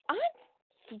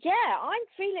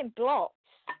feeling blocked.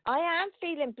 I am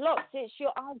feeling blocked. It's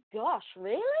your, oh gosh,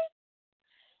 really?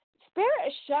 Spirit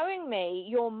is showing me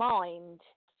your mind,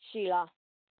 Sheila.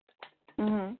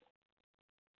 Mhm.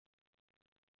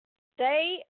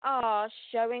 They are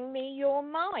showing me your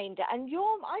mind, and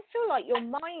I feel like your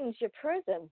mind's your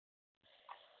prison.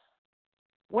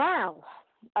 Wow.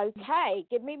 Okay,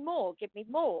 give me more.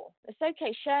 It's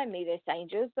okay sharing me this,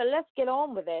 angels, but let's get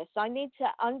on with this. I need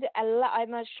to I'm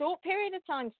a short period of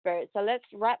time, Spirit, so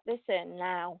let's wrap this in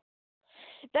now.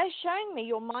 They're showing me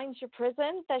your mind's your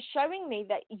prison. They're showing me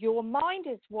that your mind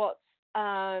is what's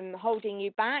holding you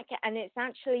back, and it's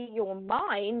actually your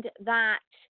mind that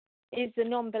is the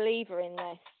non-believer in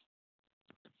this.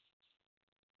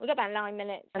 We've got about 8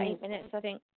 minutes, I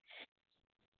think.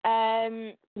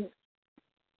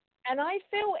 And I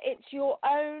feel it's your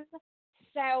own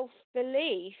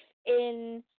self-belief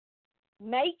in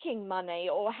making money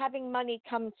or having money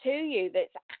come to you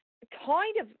that's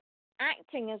kind of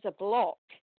acting as a block.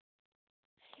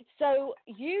 So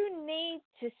you need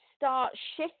to start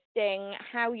shifting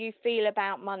how you feel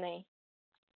about money.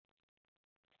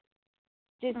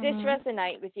 Does this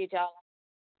resonate with you, darling?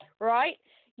 Right?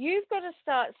 You've got to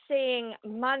start seeing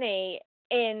money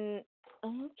in...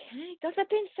 Okay, God, they've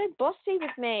been so bossy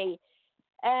with me.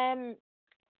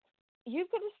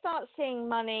 You've got to start seeing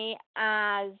money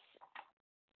as...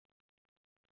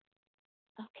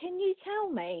 Oh, can you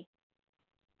tell me?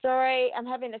 Sorry, I'm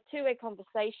having a two-way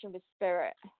conversation with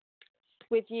Spirit.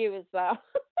 With you as well.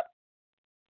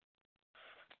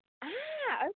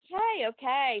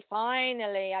 Okay.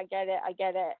 Finally, I get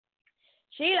it.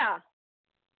 Sheila.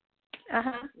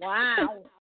 Uh-huh. Wow.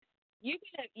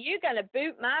 You're gonna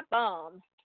boot my bum.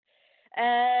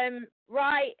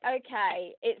 Right,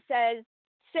 okay. It says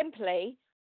simply,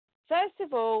 first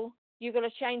of all, you've got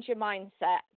to change your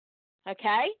mindset.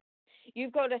 Okay?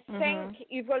 You've got to think,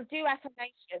 you've got to do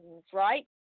affirmations, right?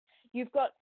 You've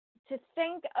got to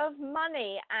think of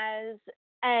money as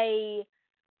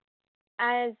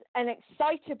an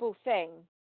excitable thing,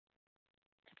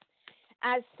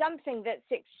 as something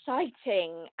that's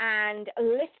exciting, and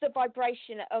lift the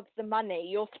vibration of the money.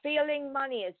 You're feeling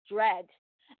money as dread,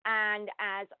 and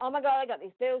as, oh my God, I got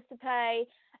these bills to pay,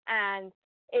 and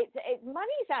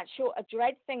money's actually a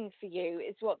dread thing for you,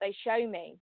 is what they show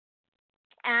me.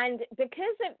 And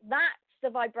because that's the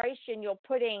vibration you're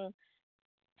putting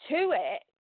to it,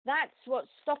 that's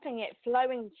what's stopping it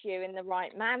flowing to you in the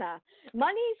right manner.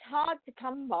 Money's hard to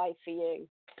come by for you.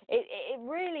 It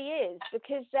really is,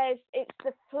 because it's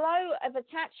the flow of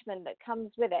attachment that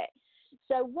comes with it.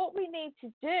 So what we need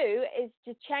to do is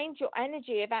to change your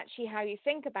energy of actually how you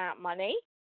think about money.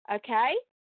 Okay?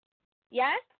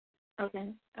 Yeah?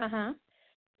 Okay. Uh-huh.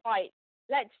 Right.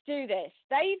 Let's do this.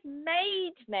 They've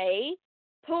made me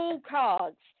pull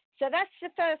cards. So that's the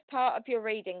first part of your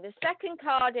reading. The second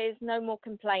card is no more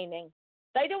complaining.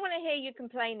 They don't want to hear you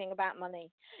complaining about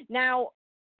money. Now,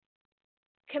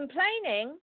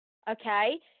 complaining,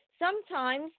 okay,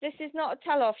 sometimes this is not a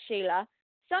tell-off, Sheila.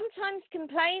 Sometimes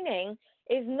complaining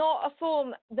is not a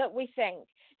form that we think.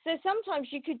 So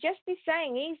sometimes you could just be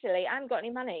saying easily, I haven't got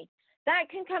any money. That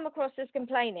can come across as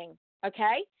complaining,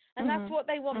 okay? And that's what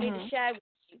they want me to share with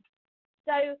you.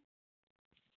 So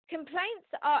complaints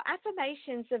are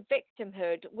affirmations of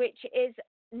victimhood, which is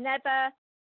never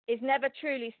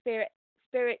truly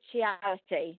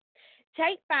spirituality.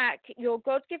 Take back your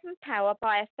God-given power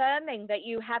by affirming that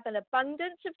you have an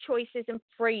abundance of choices and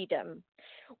freedom.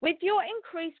 With your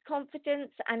increased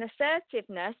confidence and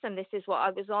assertiveness, and this is what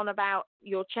I was on about,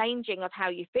 your changing of how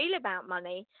you feel about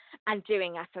money and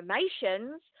doing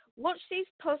affirmations, watch these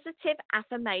positive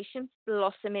affirmations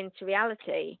blossom into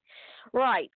reality.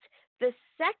 Right. The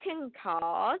second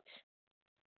card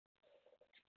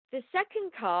is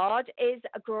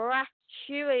a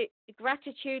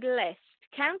gratitude list.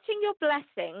 Counting your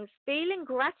blessings, feeling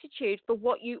gratitude for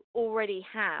what you already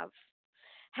have,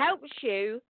 helps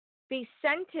you be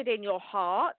centered in your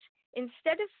heart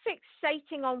instead of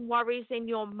fixating on worries in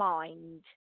your mind.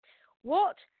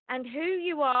 What and who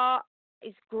you are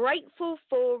is grateful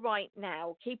for right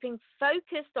now. Keeping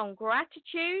focused on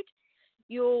gratitude,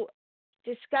 you'll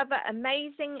discover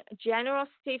amazing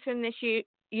generosity from this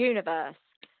universe.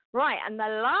 Right, and the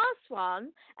last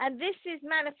one, and this is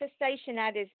manifestation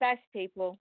at its best,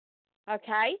 people,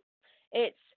 okay?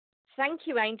 It's thank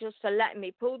you, angels, for letting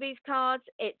me pull these cards.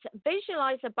 It's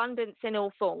visualize abundance in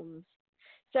all forms.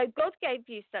 So God gave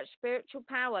you such spiritual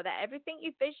power that everything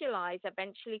you visualize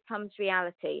eventually comes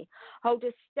reality. Hold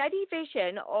a steady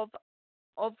vision of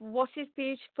what is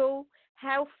beautiful,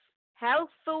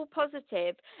 healthful,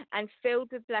 positive, and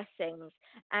filled with blessings.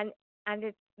 And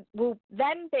it will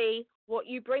then be what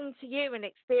you bring to you and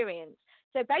experience.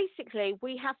 So basically,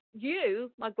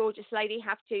 you, my gorgeous lady,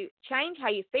 have to change how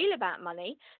you feel about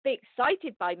money, be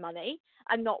excited by money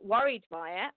and not worried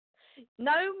by it.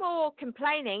 No more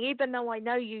complaining, even though I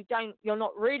know you're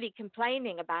not really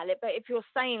complaining about it. But if you're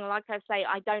saying, like I say,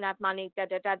 I don't have money, that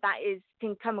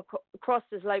can come across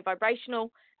as low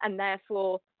vibrational and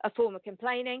therefore a form of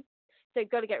complaining. So you've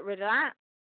got to get rid of that.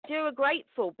 Be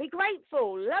grateful,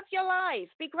 love your life,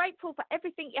 be grateful for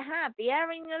everything you have, the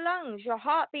air in your lungs, your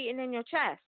heart beating in your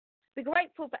chest. Be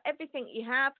grateful for everything you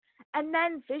have, and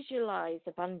then visualize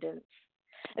abundance.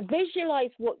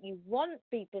 Visualize what you want,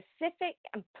 be specific,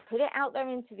 and put it out there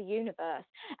into the universe.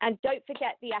 And don't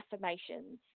forget the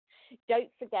affirmations.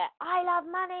 Don't forget, I love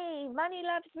money, money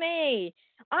loves me,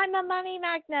 I'm a money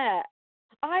magnet,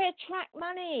 I attract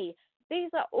money.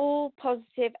 These are all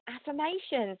positive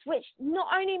affirmations, which not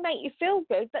only make you feel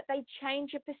good, but they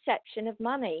change your perception of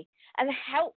money and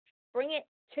help bring it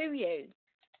to you.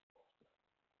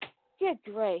 Good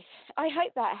grief. I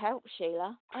hope that helps,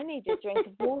 Sheila. I need a drink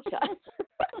of water.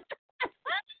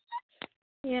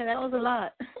 Yeah, that was a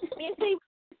lot. You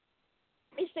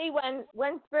see, when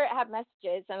Spirit had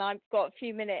messages and I've got a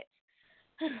few minutes,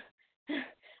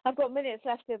 I've got minutes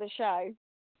left of the show.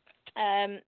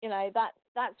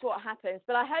 That's what happens.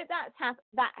 But I hope that's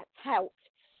helped.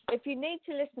 If you need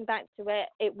to listen back to it,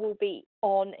 it will be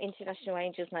on International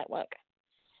Angels Network.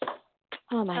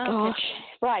 Oh my gosh!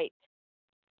 Right.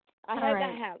 I hope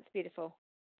that helps. Beautiful.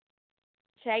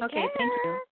 Take care. Thank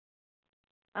you.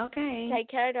 Okay. Take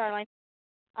care, darling.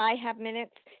 I have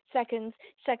minutes, seconds,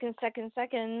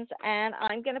 and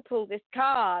I'm going to pull this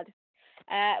card,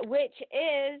 which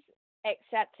is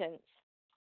acceptance.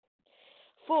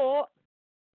 For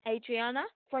Adriana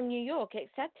from New York,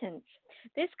 acceptance.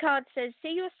 This card says,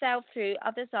 see yourself through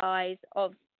others' eyes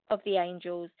of the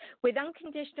angels with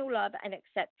unconditional love and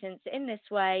acceptance. In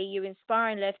this way, you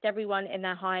inspire and lift everyone in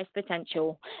their highest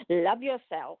potential. Love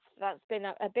yourself. That's been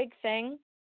a big thing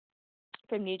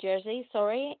from New Jersey.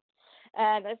 Sorry.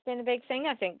 That's been a big thing,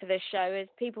 I think, for this show is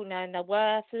people knowing their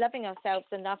worth, loving ourselves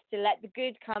enough to let the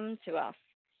good come to us.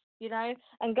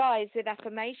 And guys, with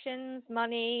affirmations,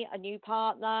 money, a new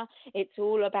partner, it's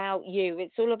all about you.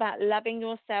 It's all about loving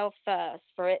yourself first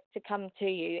for it to come to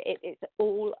you. It's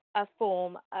all a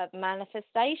form of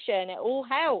manifestation. It all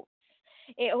helps.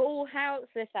 It all helps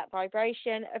with that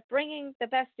vibration of bringing the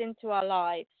best into our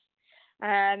lives.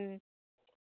 God,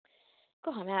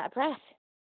 I'm out of breath.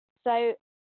 So,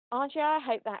 Andrea, I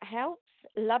hope that helps.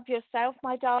 Love yourself,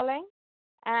 my darling.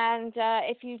 And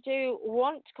if you do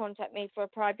want to contact me for a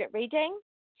private reading,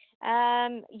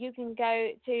 you can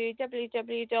go to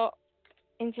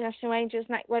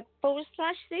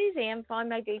www.internationalangelsnetwork.com/Suzi and find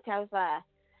my details there.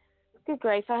 Good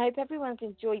grief. I hope everyone's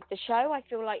enjoyed the show. I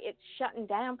feel like it's shutting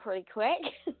down pretty quick.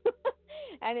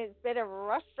 And it's been a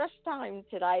rush time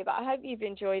today. But I hope you've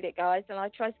enjoyed it, guys. And I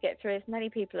tried to get through as many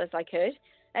people as I could.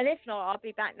 And if not, I'll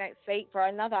be back next week for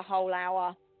another whole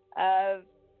hour of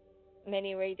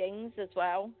mini readings as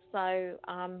well. So,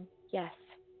 yes.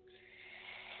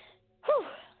 Whew.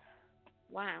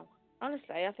 Wow.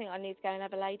 Honestly, I think I need to go and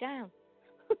have a lay down.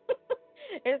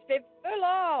 It's been full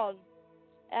on.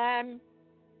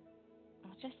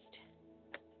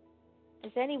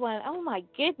 Is anyone, oh my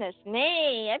goodness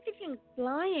me, everything's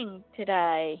flying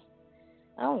today.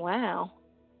 Oh, wow.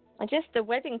 The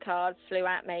wedding cards flew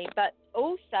at me, but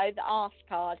also the ask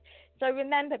card. So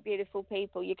remember, beautiful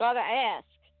people, you got to ask.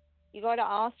 You got to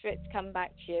ask for it to come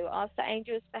back to you. Ask the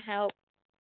angels for help.